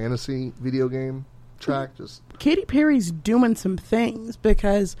Final Fantasy video game track. Katy Perry's doing some things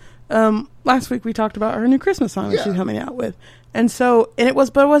because last week we talked about her new Christmas song that she's coming out with, but it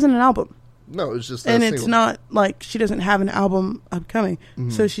wasn't an album. No, it's just it's not like she doesn't have an album upcoming,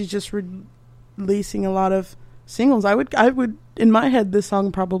 so she's just releasing a lot of singles. I would in my head this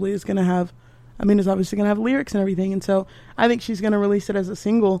song probably is going to have, it's obviously going to have lyrics and everything, and so I think she's going to release it as a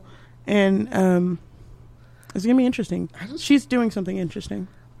single. And it's going to be interesting. She's doing something interesting.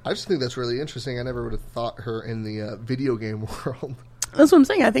 I just think that's really interesting. I never would have thought her in the video game world. That's what I'm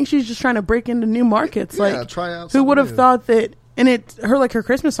saying. I think she's just trying to break into new markets. Try out. Who would have thought that? And her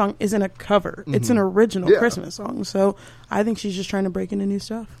Christmas song isn't a cover. It's an original Christmas song. So I think she's just trying to break into new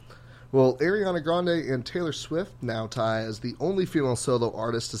stuff. Well, Ariana Grande and Taylor Swift now tie as the only female solo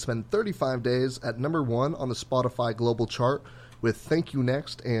artist to spend 35 days at number 1 on the Spotify Global Chart, with Thank You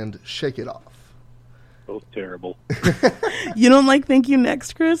Next and Shake It Off. Both terrible. You don't like Thank You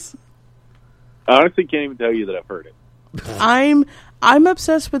Next, Chris? I honestly can't even tell you that I've heard it. I'm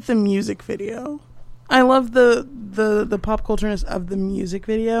obsessed with the music video. I love the pop cultureness of the music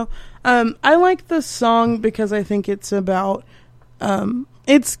video. I like the song because I think it's about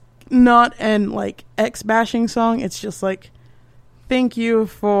it's not an like ex bashing song. It's just like, thank you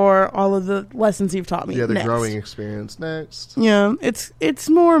for all of the lessons you've taught me. Yeah, the growing experience. Next. Yeah, it's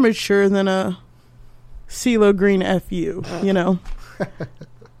more mature than a CeeLo Green FU,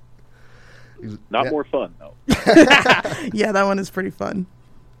 Not more fun, though. Yeah, that one is pretty fun.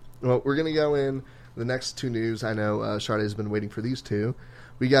 Well, we're going to go in the next 2 news. I know Sade has been waiting for these 2.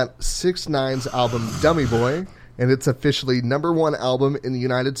 We got 6ix9ine's album Dummy Boy, and it's officially number 1 album in the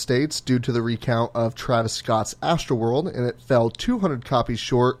United States due to the recount of Travis Scott's Astroworld, and it fell 200 copies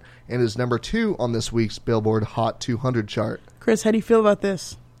short and is number 2 on this week's Billboard Hot 200 chart. Chris, how do you feel about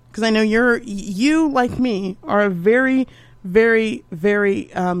this? Because I know you, like me, are a very, very, very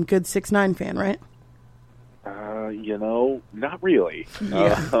good 6ix9ine fan, right? Not really.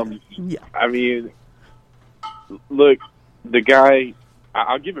 Yeah. Yeah. I mean, look, the guy,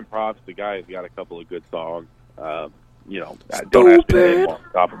 I'll give him props. The guy has got a couple of good songs. Don't ask me to name him off the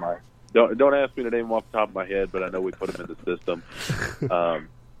top of my don't ask me to name him off the top of my head, but I know we put him in the system.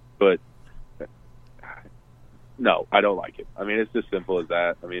 But no, I don't like it. I mean, it's just simple as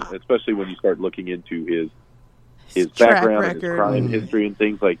that. I mean, especially when you start looking into his background and his crime history and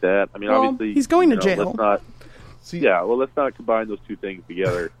things like that. I mean, obviously he's going to jail. Let's not combine those two things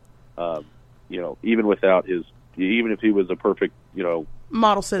together. Even if he was a perfect,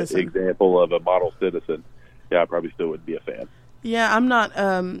 model citizen example of a model citizen, I probably still wouldn't be a fan. Yeah, I'm not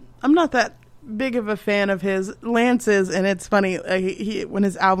that big of a fan of his. Lance is, and it's funny. He when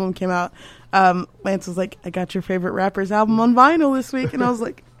his album came out, Lance was like, "I got your favorite rapper's album on vinyl this week," and I was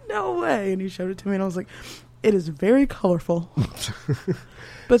like, "No way!" And he showed it to me, and I was like, "It is very colorful."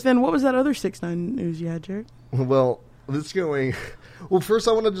 But then, what was that other 6ix9ine news you had, Jared? Well, first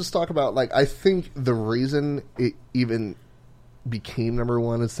I want to just talk about, I think the reason it even became number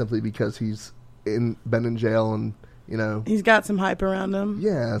 1 is simply because he's been in jail and, he's got some hype around him.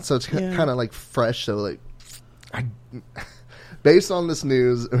 Yeah, so it's kind of, fresh. So, based on this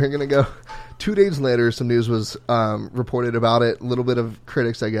news, we're going to go 2 days later. Some news was reported about it. A little bit of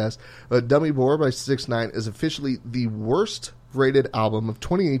critics, I guess. But Dummy Boy by 6ix9ine is officially the worst rated album of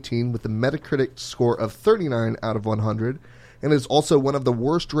 2018 with a Metacritic score of 39 out of 100, and is also one of the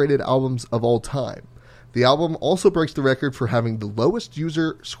worst rated albums of all time. The album also breaks the record for having the lowest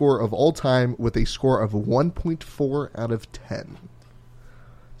user score of all time with a score of 1.4 out of 10.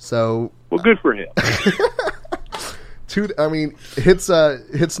 So, well, good for him.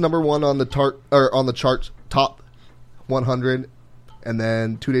 Hits number one on the chart top 100, and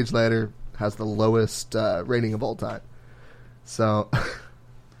then 2 days later has the lowest rating of all time. So,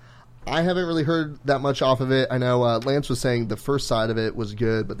 I haven't really heard that much off of it. I know Lance was saying the first side of it was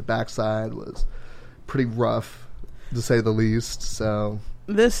good, but the back side was pretty rough, to say the least. So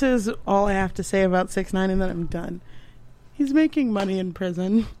this is all I have to say about 6ix9ine, and then I'm done. He's making money in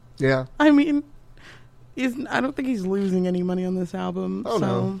prison. Yeah. I mean, I don't think he's losing any money on this album. Oh,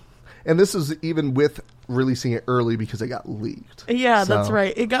 no. And this is even with releasing it early because it got leaked. Yeah, that's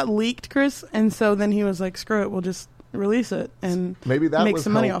right. It got leaked, Chris, and so then he was like, screw it, we'll just release it and maybe that make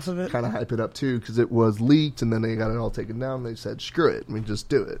some money off of it. Kind of hype it up too, because it was leaked and then they got it all taken down. And they said, "Screw it, I mean, just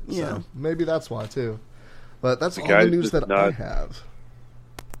do it." Yeah, so maybe that's why too. But that's all the news that I have.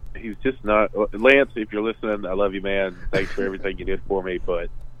 He's just not. Lance, if you're listening, I love you, man. Thanks for everything you did for me, but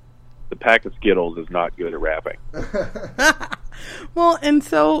the pack of Skittles is not good at rapping. Well, and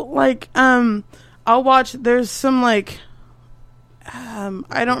so like, I'll watch. There's some like.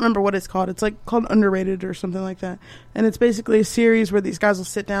 I don't remember what it's called. It's like called Underrated or something like that. And it's basically a series where these guys will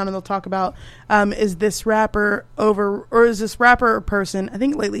sit down and they'll talk about, is this rapper or is this rapper a person? I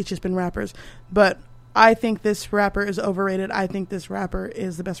think lately it's just been rappers, but I think this rapper is overrated. I think this rapper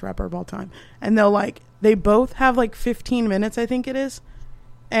is the best rapper of all time. And they both have like 15 minutes, I think it is.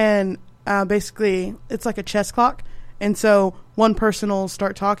 And basically it's like a chess clock. And so one person will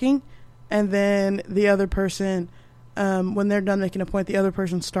start talking and then the other person, when they're done making a point, the other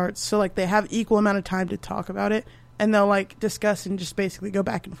person starts. So like they have equal amount of time to talk about it, and they'll like discuss and just basically go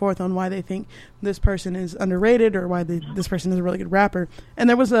back and forth on why they think this person is underrated or why this person is a really good rapper. And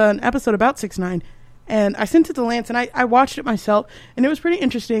there was an episode about 6ix9ine, and I sent it to Lance, and I watched it myself, and it was pretty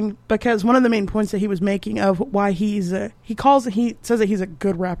interesting because one of the main points that he was making of why he says that he's a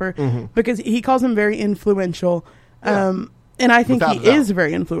good rapper, because he calls him very influential, and I think he is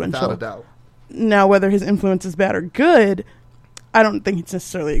very influential. Without a doubt. Now, whether his influence is bad or good, I don't think it's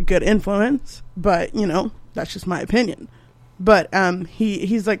necessarily a good influence, but, that's just my opinion. But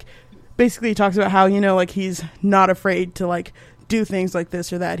he's like, basically he talks about how, like he's not afraid to like do things like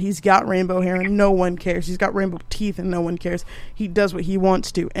this or that. He's got rainbow hair and no one cares. He's got rainbow teeth and no one cares. He does what he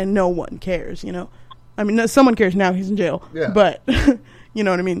wants to and no one cares, I mean, someone cares now, he's in jail. Yeah. But, you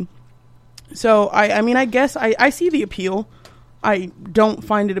know what I mean? So, I guess I see the appeal. I don't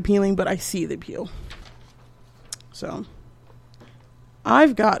find it appealing, but I see the appeal. So,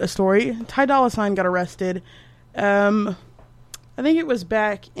 I've got a story. Ty Dolla $ign got arrested. I think it was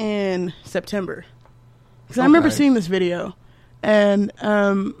back in September. Because I remember seeing this video. And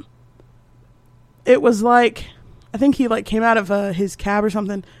it was like, I think he like came out of his cab or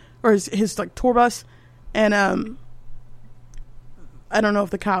something. Or his like tour bus. And I don't know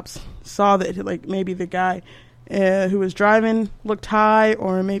if the cops saw that like maybe the guy who was driving looked high,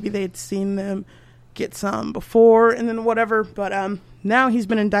 or maybe they'd seen them get some before and then whatever. But now he's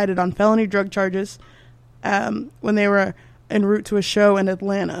been indicted on felony drug charges when they were en route to a show in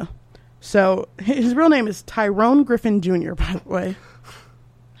Atlanta. So his real name is Tyrone Griffin Jr., by the way.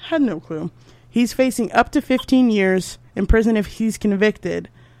 Had no clue. He's facing up to 15 years in prison if he's convicted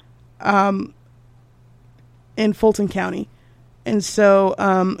in Fulton County. And so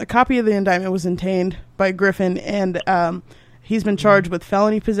a copy of the indictment was obtained by Griffin, and he's been charged with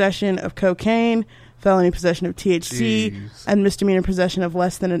felony possession of cocaine, felony possession of THC, and misdemeanor possession of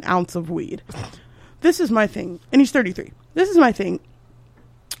less than an ounce of weed. This is my thing. And he's 33. This is my thing.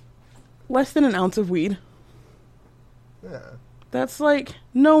 Less than an ounce of weed. Yeah. That's like,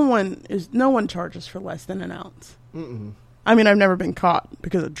 no one charges for less than an ounce. I mean, I've never been caught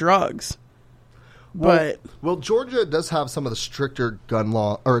because of drugs. But Georgia does have some of the stricter drug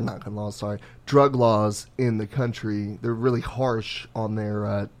laws in the country. They're really harsh on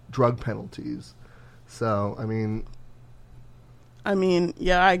their drug penalties. So, I mean,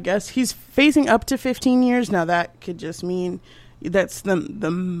 yeah, I guess he's facing up to 15 years. Now that could just mean that's the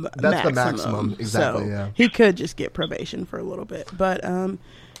maximum. Exactly. So yeah. He could just get probation for a little bit, but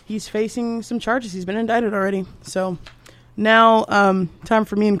he's facing some charges. He's been indicted already. So now, time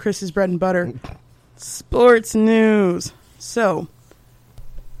for me and Chris's bread and butter. Sports news. So,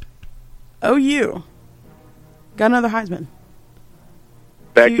 OU got another Heisman.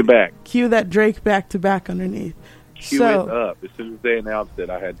 Back to back. Cue that Drake back to back underneath. Cue it up. As soon as they announced it,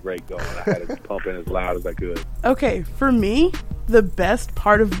 I had Drake going. I had it pumping as loud as I could. Okay, for me, the best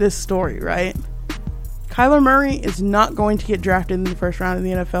part of this story, right? Kyler Murray is not going to get drafted in the first round of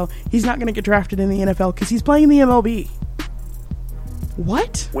the NFL. He's not going to get drafted in the NFL because he's playing the MLB.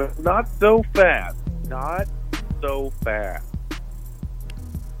 What? Well, not so fast. Not so fast.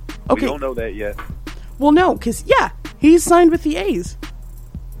 Okay. We don't know that yet. Well, no, because, he's signed with the A's.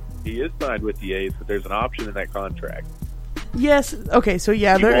 He is signed with the A's, but there's an option in that contract. Yes. Okay, so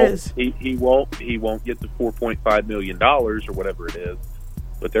there is. He won't get the $4.5 million or whatever it is,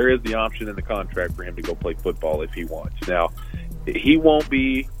 but there is the option in the contract for him to go play football if he wants. Now, he won't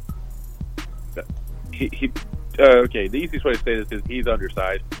be. Okay, the easiest way to say this is he's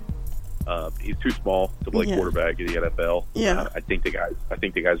undersized. He's too small to play quarterback in the NFL. Yeah, I think the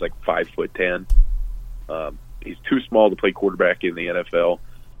guy's like 5'10". He's too small to play quarterback in the NFL.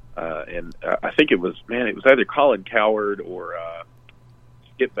 And I think it was either Colin Cowherd or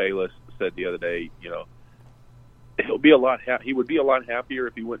Skip Bayless said the other day, he would be a lot happier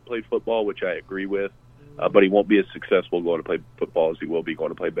if he went and played football, which I agree with. But he won't be as successful going to play football as he will be going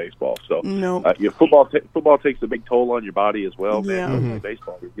to play baseball. So, football takes a big toll on your body as well. Yeah. Man, mm-hmm.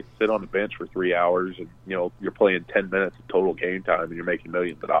 Baseball, you get to sit on the bench for 3 hours, and you're playing 10 minutes of total game time, and you're making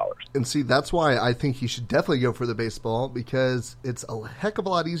millions of dollars. And see, that's why I think he should definitely go for the baseball, because it's a heck of a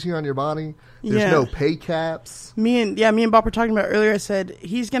lot easier on your body. There's no pay caps. Me and Bob were talking about earlier. I said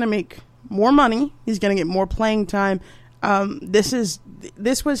he's going to make more money. He's going to get more playing time. This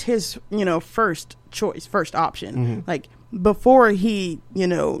was his, first choice, first option. Mm-hmm. Like, before he,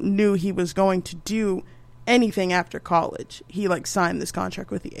 knew he was going to do anything after college, he, signed this contract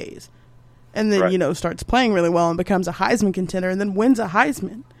with the A's. And then, right. Starts playing really well and becomes a Heisman contender and then wins a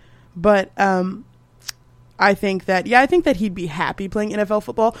Heisman. But I think that he'd be happy playing NFL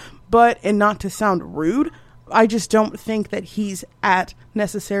football. And not to sound rude, I just don't think that he's at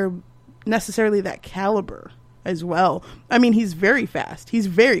necessarily that caliber as well. I mean, he's very fast. He's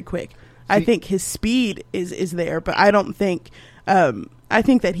very quick. I think his speed is there, but I don't think I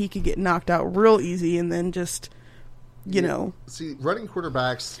think that he could get knocked out real easy and then just See, running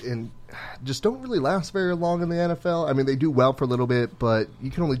quarterbacks just don't really last very long in the NFL. I mean, they do well for a little bit, but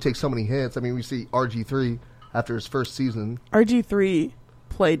you can only take so many hits. I mean, we see RG3 after his first season. RG3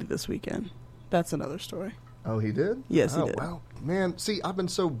 played this weekend. That's another story. Oh, he did? Yes, he did. Wow. Man, see, I've been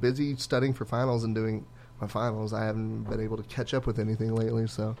so busy studying for finals and doing my finals, I haven't been able to catch up with anything lately,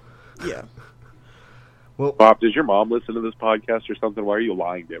 so... Yeah. Well, Bob, does your mom listen to this podcast or something? Why are you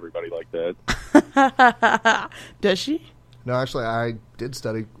lying to everybody like that? Does she? No, actually, I did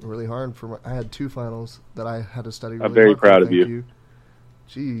study really hard I had 2 finals that I had to study really hard. I'm very proud of Thank you.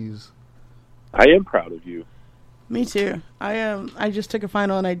 Jeez. I am proud of you. Me too. I just took a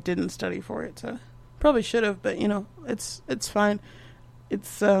final and I didn't study for it, so probably should have, but it's fine.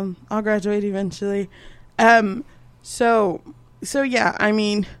 It's I'll graduate eventually. So yeah, I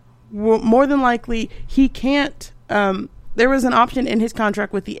mean, more than likely he can't. There was an option in his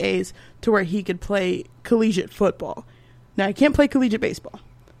contract with the A's to where he could play collegiate football. Now he can't play collegiate baseball.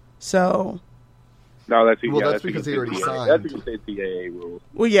 So. No, that's because he already signed. That's because it's NCAA rules.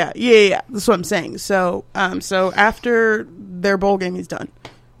 Well, yeah. That's what I'm saying. So, so after their bowl game, he's done.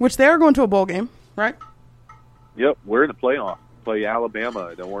 Which they are going to a bowl game, right? Yep, we're in the playoff. Play Alabama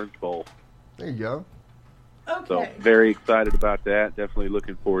at the Orange Bowl. There you go. Okay. So very excited about that. Definitely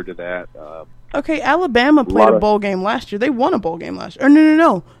looking forward to that. Okay, Alabama played a bowl game last year. They won a bowl game last year. Or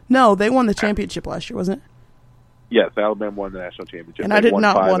no, they won the championship last year, wasn't it? Yes, Alabama won the national championship. And I did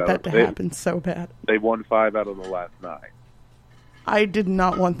not want that to happen so bad. They won 5 out of the last 9. I did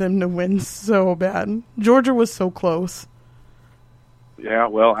not want them to win so bad. Georgia was so close. Yeah,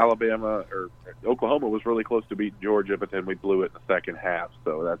 well, Oklahoma was really close to beating Georgia, but then we blew it in the second half.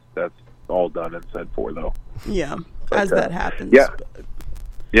 So that's all done and said for, though. Yeah, as that happens. Yeah.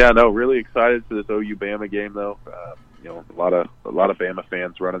 Yeah, no, really excited for this OU-Bama game, though. A lot of Bama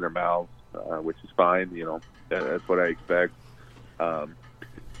fans running their mouths, which is fine. That's what I expect. I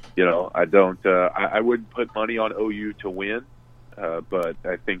don't. I wouldn't put money on OU to win, but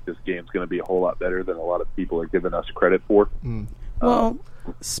I think this game's going to be a whole lot better than a lot of people are giving us credit for. Well,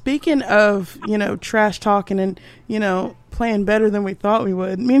 speaking of trash talking and playing better than we thought we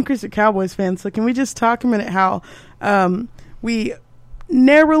would, me and Chris are Cowboys fans. So can we just talk a minute how we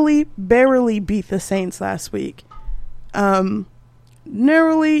narrowly, barely beat the Saints last week?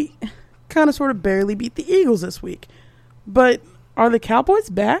 Narrowly, kind of, sort of, barely beat the Eagles this week. But are the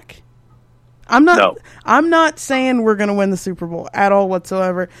Cowboys back? I'm not. No. I'm not saying we're going to win the Super Bowl at all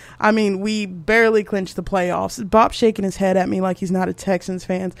whatsoever. I mean, we barely clinched the playoffs. Bob's shaking his head at me like he's not a Texans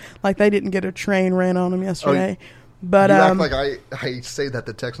fan, like they didn't get a train ran on them yesterday. But You act like I say that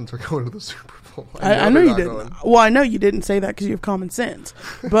the Texans are going to the Super Bowl. I know they're you not didn't. going. Well, I know you didn't say that because you have common sense.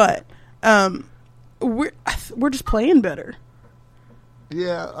 But we're just playing better.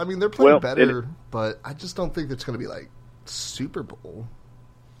 Yeah, I mean they're playing Well, better, but I just don't think it's going to be like Super Bowl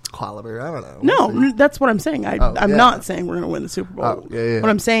caliber. I don't know. We'll see. No, that's what I'm saying. I'm yeah. not saying we're going to win the Super Bowl. Oh, yeah. What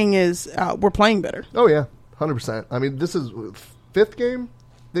I'm saying is we're playing better. Oh yeah, 100%. I mean, this is fifth game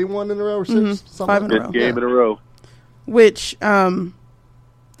they won in a row or 6 something. 5 in a row. Fifth game in a row. Which,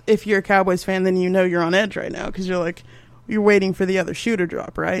 if you're a Cowboys fan, then you know you're on edge right now because you're waiting for the other shoe to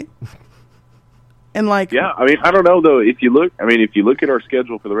drop, right? And Yeah, I mean, I don't know though. If you look at our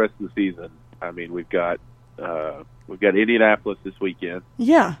schedule for the rest of the season, I mean, we've got Indianapolis this weekend.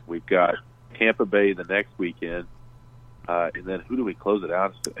 Yeah. We've got Tampa Bay the next weekend, and then who do we close it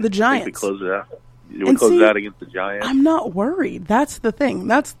out? The Giants. We close it out. We And close see, it out against the Giants. I'm not worried. That's the thing.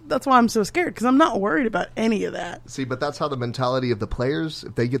 That's why I'm so scared because I'm not worried about any of that. See, but that's how the mentality of the players.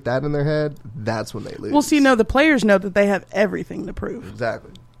 If they get that in their head, that's when they lose. Well, see, no, the players know that they have everything to prove.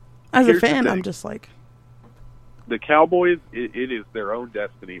 Exactly. As Here's a the fan, thing. I'm just like, The Cowboys, it is their own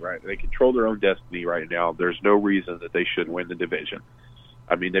destiny, right? They control their own destiny right now. There's no reason that they shouldn't win the division.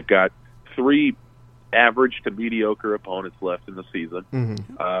 I mean, they've got 3 average to mediocre opponents left in the season.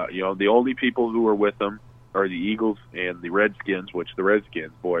 Mm-hmm. The only people who are with them are the Eagles and the Redskins, which the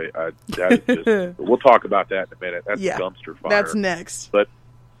Redskins, boy, that is just, we'll talk about that in a minute. That's Yeah, dumpster fire. that's next. But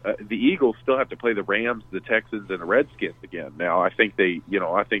the Eagles still have to play the Rams, the Texans, and the Redskins again. Now, I think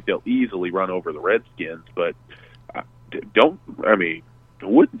they'll easily run over the Redskins, but it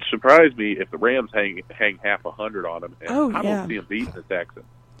wouldn't surprise me if the Rams hang half 100 on them, and I don't see them beating the Texans.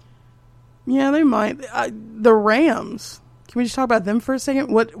 Yeah, they might. The Rams. Can we just talk about them for a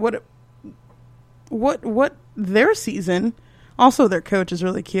second? What their season? Also, their coach is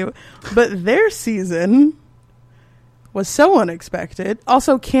really cute, but their season was so unexpected.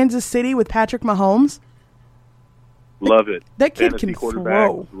 Also, Kansas City with Patrick Mahomes. Love it. That kid Fantasy can quarterback,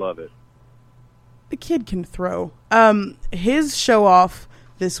 throw. Love it. The kid can throw. His show off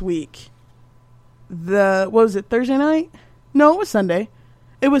this week. What was it, Thursday night? No, it was Sunday.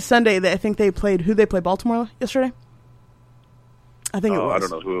 It was Sunday that I think they played. Who they played? Baltimore yesterday? I think it was. I don't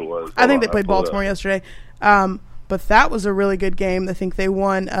know who it was. I think they played Baltimore yesterday. But that was a really good game. I think they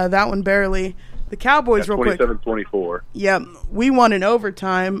won that one barely. The Cowboys, real quick. 27-24. Yeah, we won in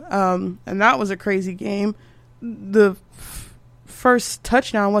overtime, and that was a crazy game. The first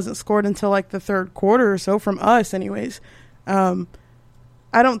touchdown wasn't scored until like the third quarter or so from us, anyways. I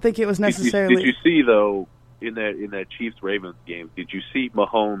don't think it was necessarily. Did you see though in that Chiefs Ravens game? Did you see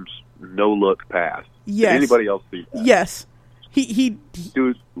Mahomes no look pass? Yes. Did anybody else see that? Yes. He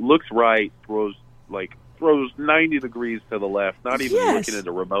Dude looks right, throws 90 degrees to the left, not even looking in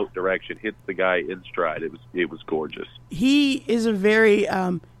the remote direction, hits the guy in stride. It was gorgeous. He is a very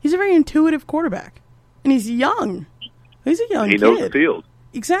intuitive quarterback, and he's young. He's a young kid. He knows the field.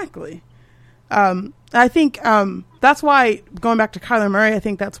 Exactly. I think that's why, going back to Kyler Murray, I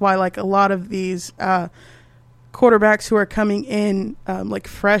think that's why like a lot of these quarterbacks who are coming in like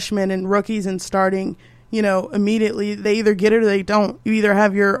freshmen and rookies and starting, immediately, they either get it or they don't. You either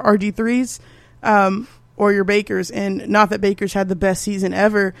have your RG3s or your Bakers, and not that Baker's had the best season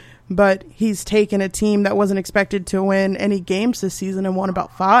ever, but he's taken a team that wasn't expected to win any games this season and won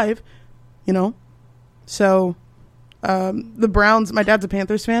about 5, So the Browns, my dad's a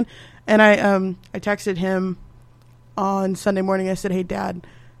Panthers fan, and I texted him on Sunday morning. I said, "Hey, Dad,"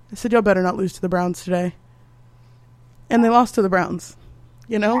 I said, "y'all better not lose to the Browns today." And they lost to the Browns,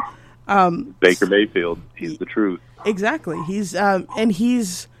 Baker Mayfield, he's the truth. Exactly. He's and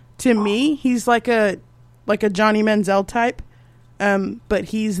he's, to me, he's like a Johnny Manziel type, but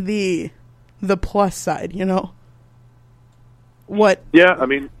he's the plus side, What? Yeah, I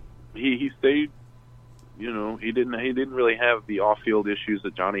mean, he stayed. He didn't really have the off-field issues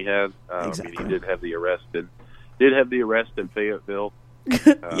that Johnny had. Exactly. I mean, he did have the arrest in Fayetteville.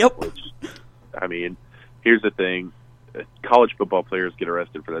 Yep. Which, I mean, here's the thing: college football players get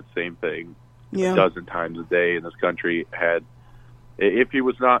arrested for that same thing Yeah. a dozen times a day in this country. If he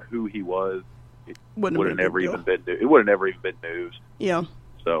was not who he was, it would have never even been news. Yeah.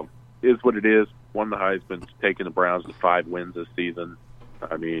 So it is what it is. Won the Heisman, taking the Browns to 5 wins this season.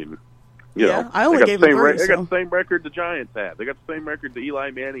 I mean, I only gave them 3. They got the same record the Giants have. They got the same record that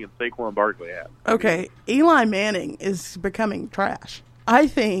Eli Manning and Saquon Barkley have. Okay, Eli Manning is becoming trash. I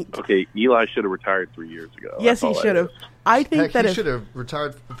think. Okay, Eli should have retired 3 years ago. Yes, That's he all should that have. is. I think Heck, that he if should have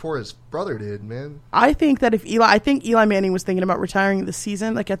retired before his brother did, man. I think that if Eli, I think Eli Manning was thinking about retiring this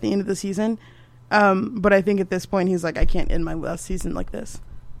season, like at the end of the season. But I think at this point he's like, I can't end my last season like this.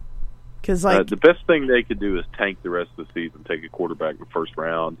 Because like The best thing they could do is tank the rest of the season, take a quarterback in the first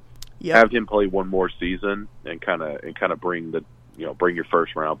round, yep. have him play one more season, and kind of bring bring your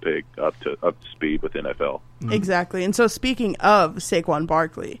first round pick up to speed with NFL. Exactly. And so speaking of Saquon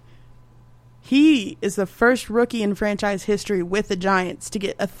Barkley, he is the first rookie in franchise history with the Giants to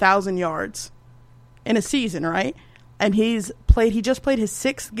get 1,000 yards in a season, right? And he just played his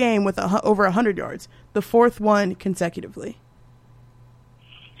 6th game with over 100 yards, the 4th one consecutively.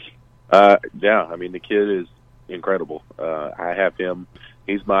 Yeah, I mean the kid is incredible. I have him.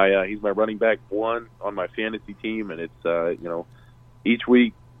 He's my running back 1 on my fantasy team, and it's each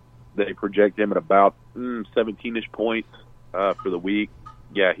week they project him at about 17ish points for the week.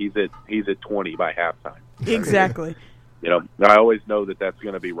 Yeah, he's at 20 by halftime. Exactly. I always know that that's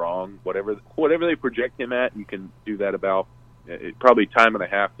going to be wrong. Whatever they project him at, you can do that about probably time and a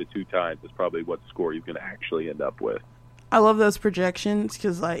half to 2 times is probably what score he's going to actually end up with. I love those projections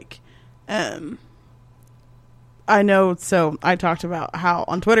because, I know. So I talked about how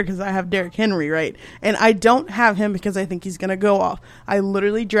on Twitter because I have Derrick Henry, right? And I don't have him because I think he's going to go off. I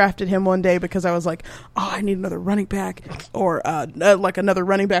literally drafted him one day because I was like, oh, I need another running back or like another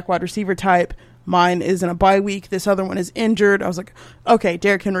running back wide receiver type. Mine is in a bye week. This other one is injured. I was like, okay,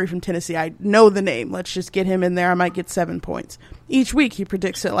 Derrick Henry from Tennessee. I know the name. Let's just get him in there. I might get 7 points. Each week he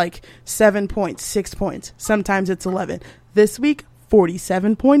predicts it like 7 points, 6 points. Sometimes it's 11. This week,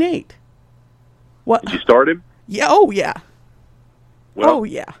 47.8. What? Did you start him? Yeah. Oh, yeah. Well, oh,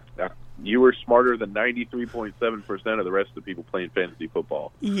 yeah. You were smarter than 93.7% of the rest of the people playing fantasy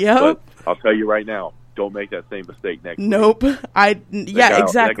football. Yep. But I'll tell you right now, don't make that same mistake next week. Nope.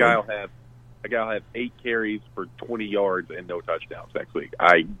 Exactly. That guy will have 8 carries for 20 yards and no touchdowns next week.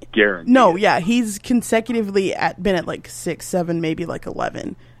 I guarantee. No, it. yeah, he's consecutively been at like 6, 7, maybe like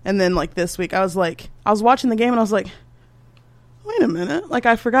 11, and then like this week, I was watching the game and I was like, wait a minute, like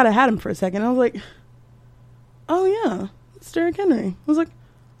I forgot I had him for a second. I was like, oh yeah, it's Derrick Henry. I was like,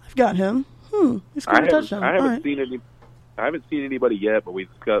 I've got him. He scored a touchdown. I haven't seen anybody yet, but we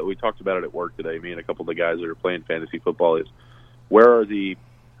talked about it at work today. Me and a couple of the guys that are playing fantasy football is where are the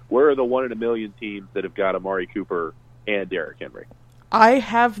 1 in a million teams that have got Amari Cooper and Derrick Henry? I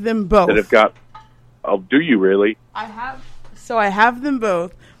have them both. That have got. Oh, do you really? I have them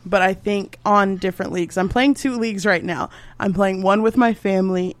both, but I think on different leagues. I'm playing 2 leagues right now. I'm playing one with my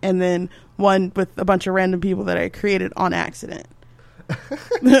family and then one with a bunch of random people that I created on accident.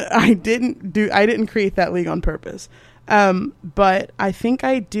 I didn't create that league on purpose. But I think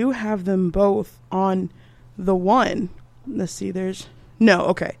I do have them both on the one. Let's see,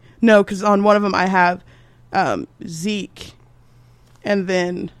 No, because on one of them I have Zeke and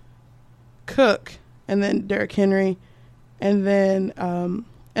then Cook and then Derrick Henry and then on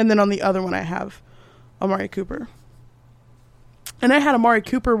the other one I have Amari Cooper. And I had Amari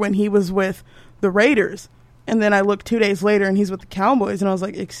Cooper when he was with the Raiders. And then I looked 2 days later and he's with the Cowboys and I was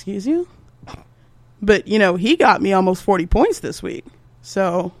like, excuse you? But, he got me almost 40 points this week.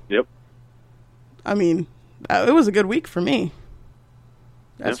 So, yep. I mean, it was a good week for me.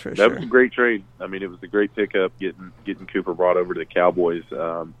 That's for sure. That was a great trade. I mean, it was a great pickup getting Cooper brought over to the Cowboys.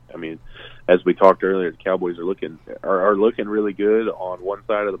 I mean, as we talked earlier, the Cowboys are looking really good on one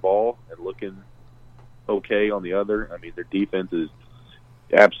side of the ball and looking okay on the other. I mean, their defense is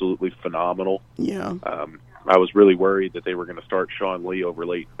absolutely phenomenal. Yeah. I was really worried that they were going to start Sean Lee over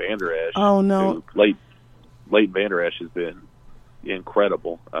Leighton Vander Esch. Oh no, Leighton Vander Esch has been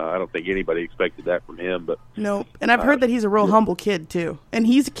incredible. I don't think anybody expected that from him, but nope. And I've heard that he's a real humble kid too. And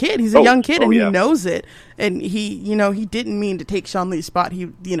he's a kid. He's a young kid, and he knows it. And he didn't mean to take Sean Lee's spot. He,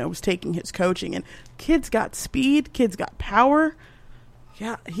 was taking his coaching. And kids got speed. Kids got power.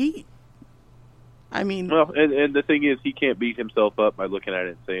 Yeah, well, and the thing is, he can't beat himself up by looking at it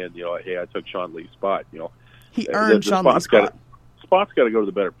and saying, hey, I took Sean Lee's spot. He earned Sean Lee's spot. Spot's got to go to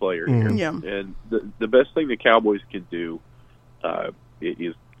the better player here. Yeah. And the best thing the Cowboys can do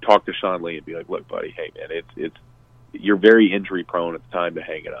is talk to Sean Lee and be like, look, buddy, hey, man, it's you're very injury prone. It's time to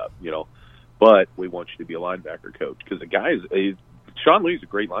hang it up, But we want you to be a linebacker coach because the guy Sean Lee's a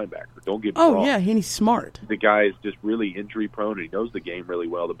great linebacker. Don't get me wrong. Oh, yeah, he's smart. The guy is just really injury prone and he knows the game really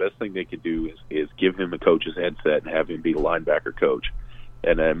well. The best thing they can do is give him a coach's headset and have him be the linebacker coach.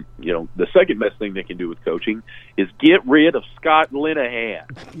 And then, the second best thing they can do with coaching is get rid of Scott Linehan.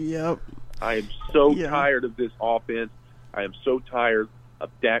 Yep. I am so tired of this offense. I am so tired of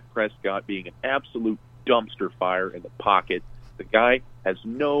Dak Prescott being an absolute dumpster fire in the pocket. The guy has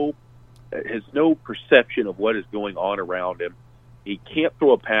no perception of what is going on around him. He can't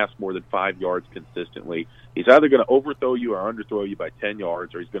throw a pass more than 5 yards consistently. He's either going to overthrow you or underthrow you by 10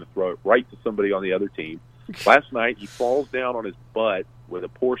 yards, or he's going to throw it right to somebody on the other team. Last night, he falls down on his butt with a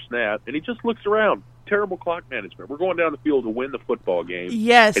poor snap, and he just looks around. Terrible clock management. We're going down the field to win the football game.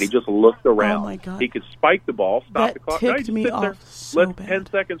 Yes. And he just looked around. Oh, my God. He could spike the ball, stop That the clock. ticked No, me sit there, off so let bad. 10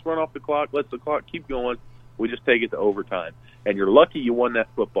 seconds run off the clock. Let the clock keep going. We just take it to overtime. And you're lucky you won that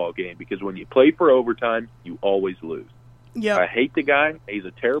football game, because when you play for overtime, you always lose. Yep. I hate the guy. He's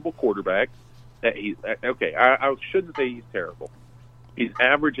a terrible quarterback. I shouldn't say he's terrible. He's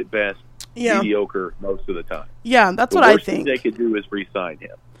average at best, mediocre most of the time. Yeah, that's The what I worst thing think. they could do is re-sign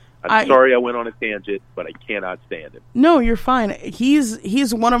him. I'm sorry I went on a tangent, but I cannot stand him. No, you're fine.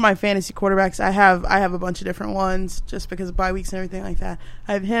 He's one of my fantasy quarterbacks. I have a bunch of different ones just because of bye weeks and everything like that.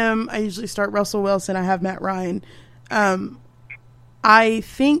 I have him. I usually start Russell Wilson. I have Matt Ryan. I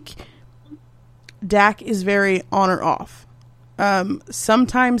think Dak is very on or off.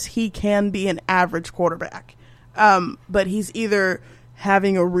 Sometimes he can be an average quarterback, but he's either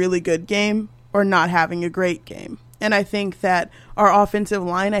having a really good game or not having a great game. And I think that our offensive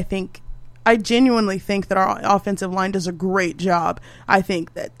line, I genuinely think that our offensive line does a great job. I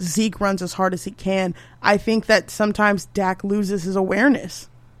think that Zeke runs as hard as he can. I think that sometimes Dak loses his awareness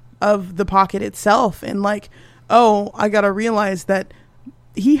of the pocket itself. And I got to realize that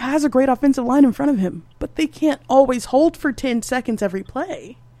he has a great offensive line in front of him, but they can't always hold for 10 seconds every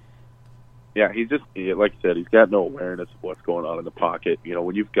play. Yeah, he's just, like you said, he's got no awareness of what's going on in the pocket. You know,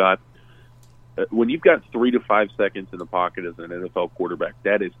 when you've got 3 to 5 seconds in the pocket as an NFL quarterback,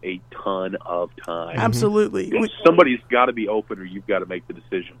 that is a ton of time. Absolutely. You know, somebody's got to be open, or you've got to make the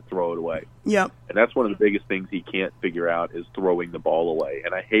decision to throw it away. Yep. And that's one of the biggest things he can't figure out is throwing the ball away.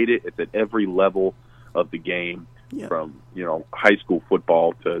 And I hate it. It's at every level of the game, from high school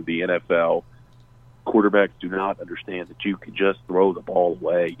football to the NFL. Quarterbacks do not understand that you can just throw the ball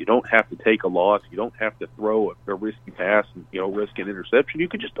away. You don't have to take a loss. You don't have to throw a risky pass and risk an interception. You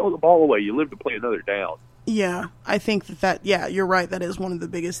can just throw the ball away. You live to play another down. Yeah, I think that you're right. That is one of the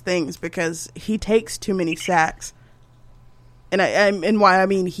biggest things, because he takes too many sacks. And why I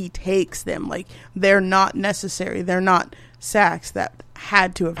mean he takes them, like they're not necessary. They're not sacks that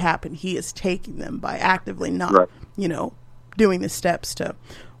had to have happened. He is taking them by actively not, doing the steps to.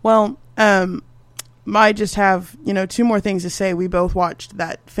 Well, I just have, 2 more things to say. We both watched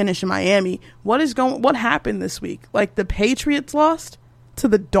that finish in Miami. What happened this week? Like, the Patriots lost to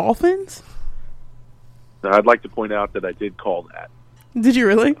the Dolphins? Now, I'd like to point out that I did call that. Did you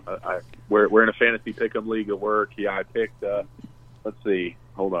really? We're in a fantasy pick'em league at work. Yeah, I picked. Let's see.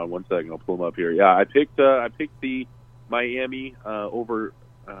 Hold on 1 second. I'll pull them up here. Yeah, I picked the Miami over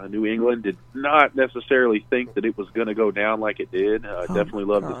New England. Did not necessarily think that it was going to go down like it did. Definitely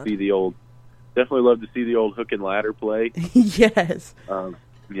love to see the old hook and ladder play. Yes.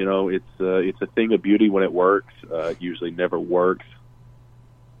 It's a thing of beauty when it works. It usually never works.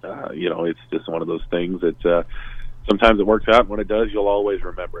 It's just one of those things that sometimes it works out. When it does, you'll always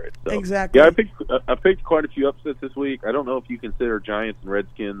remember it. So, exactly. Yeah, I picked quite a few upsets this week. I don't know if you consider Giants and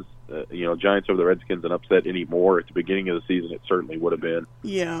Redskins, Giants over the Redskins an upset anymore. At the beginning of the season, it certainly would have been.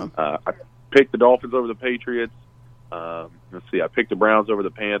 Yeah. I picked the Dolphins over the Patriots. Let's see. I picked the Browns over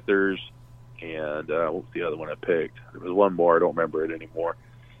the Panthers. And what was the other one I picked? There was one more. I don't remember it anymore.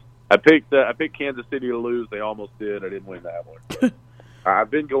 I picked Kansas City to lose. They almost did. I didn't win that one. But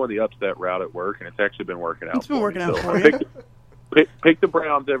I've been going the upset route at work, and it's actually been working out. It's been working out for I you. Pick the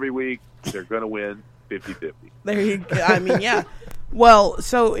Browns every week. They're going to win 50-50. There you go. I mean, yeah. Well,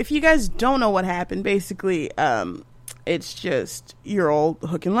 so if you guys don't know what happened, basically, it's just your old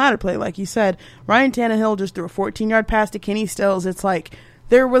hook and ladder play, like you said. Ryan Tannehill just threw a 14-yard pass to Kenny Stills. It's like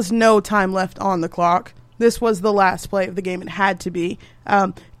there was no time left on the clock. This was the last play of the game. It had to be.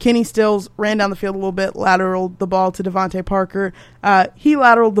 Kenny Stills ran down the field a little bit, lateraled the ball to Devontae Parker. He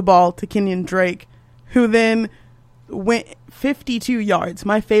lateraled the ball to Kenyon Drake, who then went 52 yards.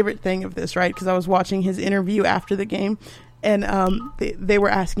 My favorite thing of this, right, because I was watching his interview after the game, and they were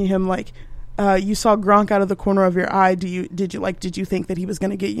asking him, like, you saw Gronk out of the corner of your eye. Did you think that he was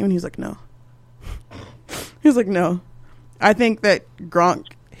going to get you? And he was like, no. He was like, no. I think that Gronk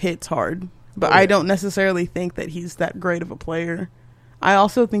hits hard, but I don't necessarily think that he's that great of a player. I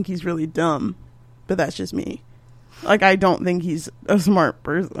also think he's really dumb, but that's just me. Like, I don't think he's a smart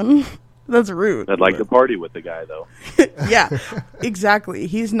person. That's rude. I'd like to party with the guy, though. Yeah, exactly.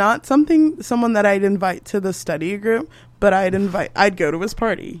 He's not someone that I'd invite to the study group, but I'd go to his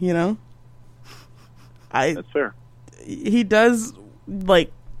party, you know? That's fair. He does,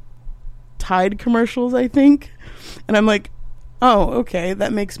 like, Tide commercials, I think. And I'm like, Oh, okay.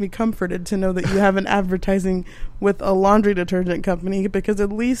 That makes me comforted to know that you have an advertising with a laundry detergent company, because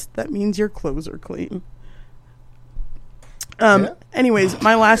at least that means your clothes are clean. Yeah. Anyways,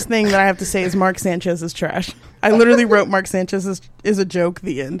 my last thing that I have to say is Mark Sanchez is trash. I literally wrote Mark Sanchez is a joke,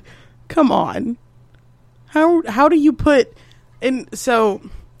 the end. Come on. How do you put in? So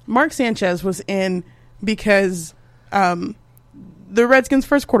Mark Sanchez was in because the Redskins'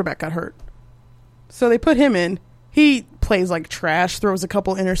 first quarterback got hurt. So they put him in. He plays like trash, throws a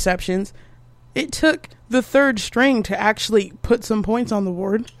couple interceptions. It took the third string to actually put some points on the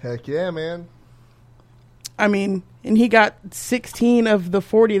board. Heck yeah, man. I mean, and he got 16 of the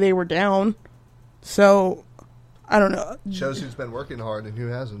 40 they were down. So, I don't know. Shows who's been working hard and who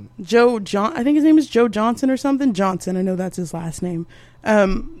hasn't. I think his name is Joe Johnson or something. Johnson, I know that's his last name.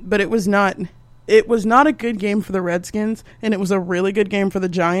 But it was not a good game for the Redskins, and it was a really good game for the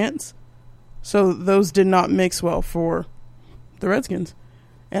Giants. So those did not mix well for the Redskins.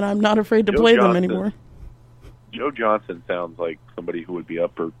 And I'm not afraid to play them anymore. Joe Johnson sounds like somebody who would be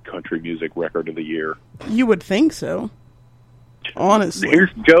up for country music record of the year. You would think so. Honestly. Here's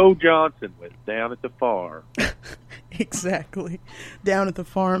Joe Johnson with Down at the Farm. Exactly. Down at the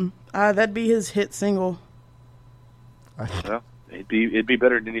Farm. That'd be his hit single. Well, it'd be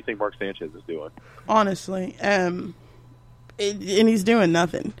better than anything Mark Sanchez is doing. Honestly. And he's doing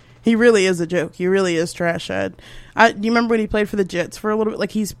nothing. He really is a joke. He really is trash. Do you remember when he played for the Jets for a little bit?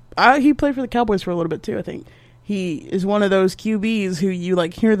 Like he played for the Cowboys for a little bit too, I think. He is one of those QBs who you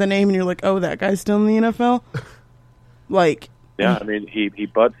like hear the name and you're like, oh, that guy's still in the NFL? Like, yeah, I mean, he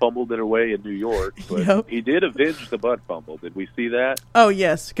butt fumbled it away in New York, but Yep. he did avenge the butt fumble. Did we see that? oh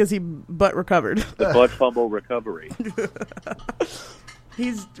yes, because he butt recovered. The butt fumble recovery.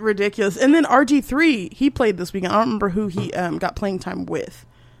 He's ridiculous. And then RG3, he played this weekend. I don't remember who he got playing time with,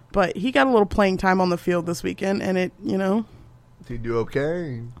 but he got a little playing time on the field this weekend, and it, Did he do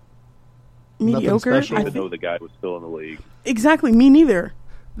okay? mediocre. special? I didn't know the guy was still in the league. Exactly, me neither.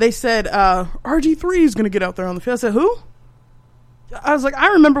 They said RG3 is going to get out there on the field. I said, who? I was like, I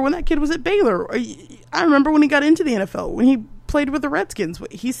remember when that kid was at Baylor. I remember when he got into the NFL, when he played with the Redskins.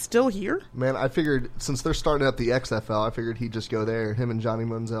 He's still here? Man, I figured since they're starting up the XFL, I figured he'd just go there. Him and Johnny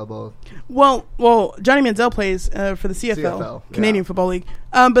Manziel both. Well, Johnny Manziel plays for the CFL, Canadian yeah. Football League.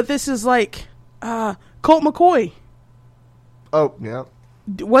 But this is like Colt McCoy. Oh, yeah.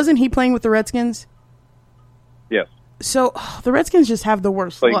 Wasn't he playing with the Redskins? Yes. So the Redskins just have the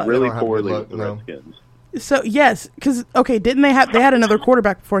worst Played luck. really don't have poorly good luck, with the no. Redskins. So yes, because didn't they had another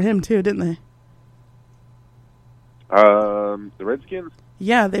quarterback before him too, didn't they? The Redskins?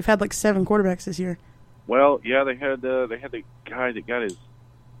 Yeah, they've had like 7 quarterbacks this year. Well, yeah, they had the guy that got his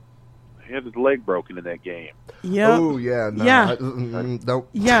leg broken in that game. Yeah. Oh, yeah. No, Yeah. Nope.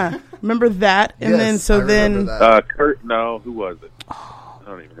 Yeah, remember that? And Yes, I remember that. Kurt? No, who was it? I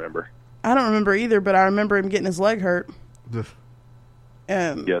don't even remember. I don't remember either, but I remember him getting his leg hurt. Yes,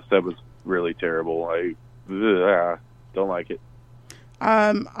 that was really terrible. I don't like it.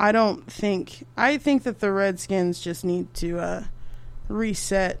 I think that the Redskins just need to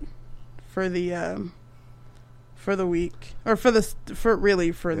reset for the week, or for the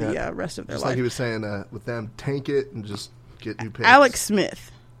rest of their Just life. like he was saying, with them, tank it and just get new picks. Alex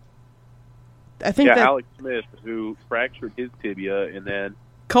Smith. I think that Alex Smith, who fractured his tibia, and then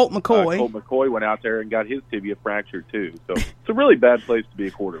Colt McCoy. Colt McCoy went out there and got his tibia fractured too. So it's a really bad place to be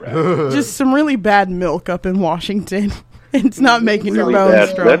a quarterback. Just some really bad milk up in Washington. It's not making your Really bones bad.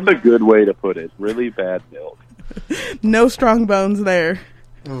 strong. That's a good way to put it. Really bad milk. No strong bones there.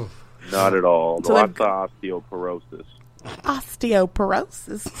 Not at all. So Lots of osteoporosis.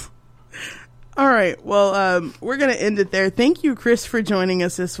 Osteoporosis. All right. Well, we're going to end it there. Thank you, Chris, for joining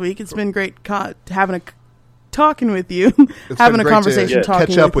us this week. It's been great talking with you, It's having been a great conversation, to talking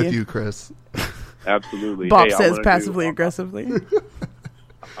catch up with with you, Chris. Absolutely. Bob Hey, I says wanna passively do- aggressively.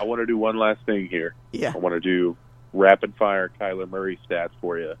 I want to do one last thing here. Yeah. I want to do rapid fire Kyler Murray stats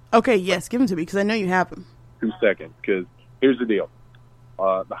for you. Okay. Yes, give them to me because I know you have them. 2 seconds, because here's the deal.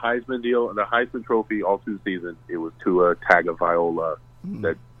 The Heisman deal, the Heisman Trophy all through the season, it was Tua Tagovailoa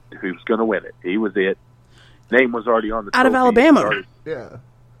that who was going to win it. He was it. Name was already on the Out of trophy. Alabama. Already, Yeah.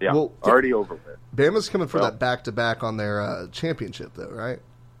 yeah, Well, already over with. Bama's coming for Well- that back-to-back on their championship, though, right?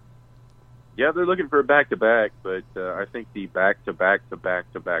 Yeah, they're looking for a back-to-back, but I think the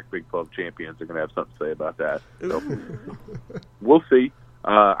back-to-back-to-back-to-back Big 12 champions are going to have something to say about that. So we'll see.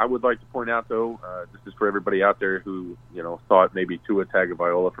 I would like to point out, though, this is for everybody out there who thought maybe Tua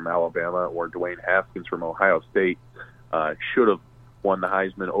Tagovailoa from Alabama or Dwayne Haskins from Ohio State should have won the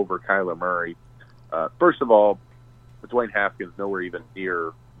Heisman over Kyler Murray. First of all, Dwayne Haskins nowhere even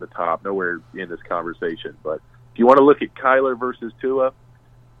near the top, nowhere in this conversation. But If you want to look at Kyler versus Tua,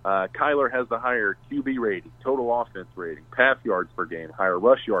 Kyler has the higher QB rating, total offense rating, pass yards per game, higher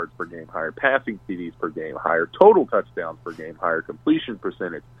rush yards per game, higher passing TDs per game, higher total touchdowns per game, higher completion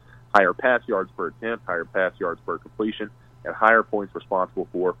percentage, higher pass yards per attempt, higher pass yards per completion, and higher points responsible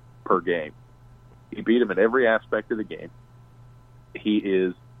for per game. He beat him in every aspect of the game. He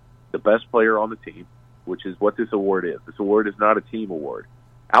is the best player on the team, which is what this award is. This award is not a team award.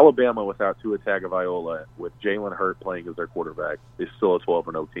 Alabama without Tua Tagovailoa, with Jalen Hurts playing as their quarterback, is still a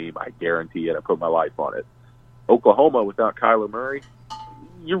 12-0 team. I guarantee it. I put my life on it. Oklahoma without Kyler Murray,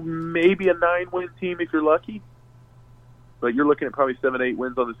 you're maybe a 9-win team if you're lucky, but you're looking at probably 7-8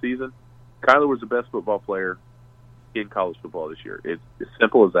 wins on the season. Kyler was the best football player in college football this year. It's as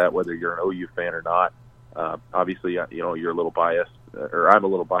simple as that, whether you're an OU fan or not. Obviously, you're a little biased, or I'm a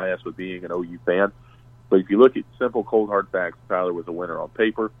little biased with being an OU fan. But if you look at simple, cold, hard facts, Kyler was a winner on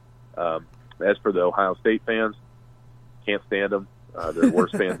paper. As for the Ohio State fans, can't stand them. They're the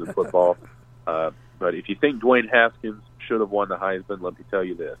worst fans in football. But if you think Dwayne Haskins should have won the Heisman, let me tell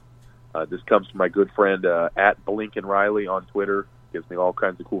you this. This comes from my good friend at Blinken Riley on Twitter. Gives me all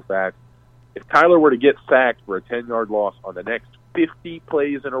kinds of cool facts. If Kyler were to get sacked for a 10-yard loss on the next 50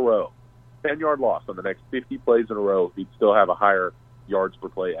 plays in a row, 10-yard loss on the next 50 plays in a row, he'd still have a higher yards per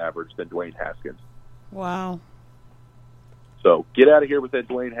play average than Dwayne Haskins. Wow. So get out of here with that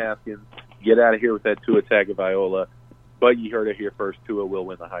Dwayne Haskins. Get out of here with that Tua Tagovailoa. But you heard it here first. Tua will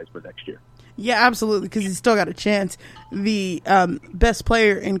win the Heisman next year. Yeah, absolutely, because he's still got a chance. The best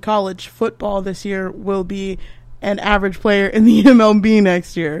player in college football this year will be an average player in the MLB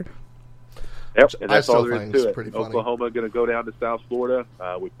next year. Yep, and that's I all still there is think to it's it. pretty funny. Oklahoma going to go down to South Florida.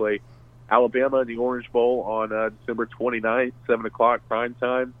 We play Alabama in the Orange Bowl on December 29th, 7 o'clock prime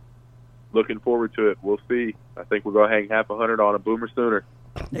time. Looking forward to it. We'll see. I think we're going to hang half 100 on a Boomer Sooner.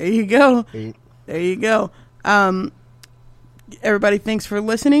 There you go. There you go. Everybody, thanks for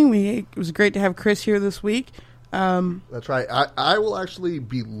listening. It was great to have Chris here this week. That's right. I will actually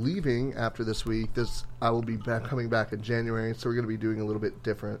be leaving after this week. I will be coming back in January, so we're going to be doing a little bit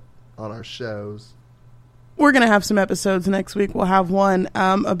different on our shows. We're going to have some episodes next week. We'll have one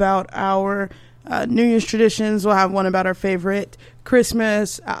about our New Year's traditions. We'll have one about our favorite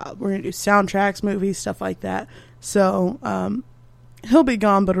Christmas. We're going to do soundtracks, movies, stuff like that. So he'll be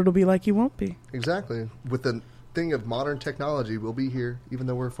gone, but it'll be like he won't be. Exactly. With the thing of modern technology, we'll be here, even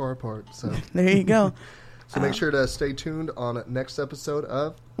though we're far apart. So there you go. So make sure to stay tuned on next episode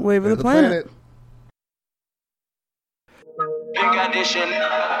of Wave of the Planet. Big audition.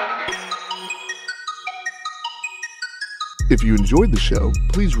 If you enjoyed the show,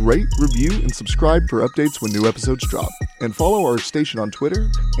 please rate, review, and subscribe for updates when new episodes drop. And follow our station on Twitter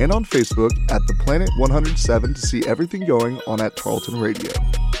and on Facebook at The Planet 107 to see everything going on at Tarleton Radio.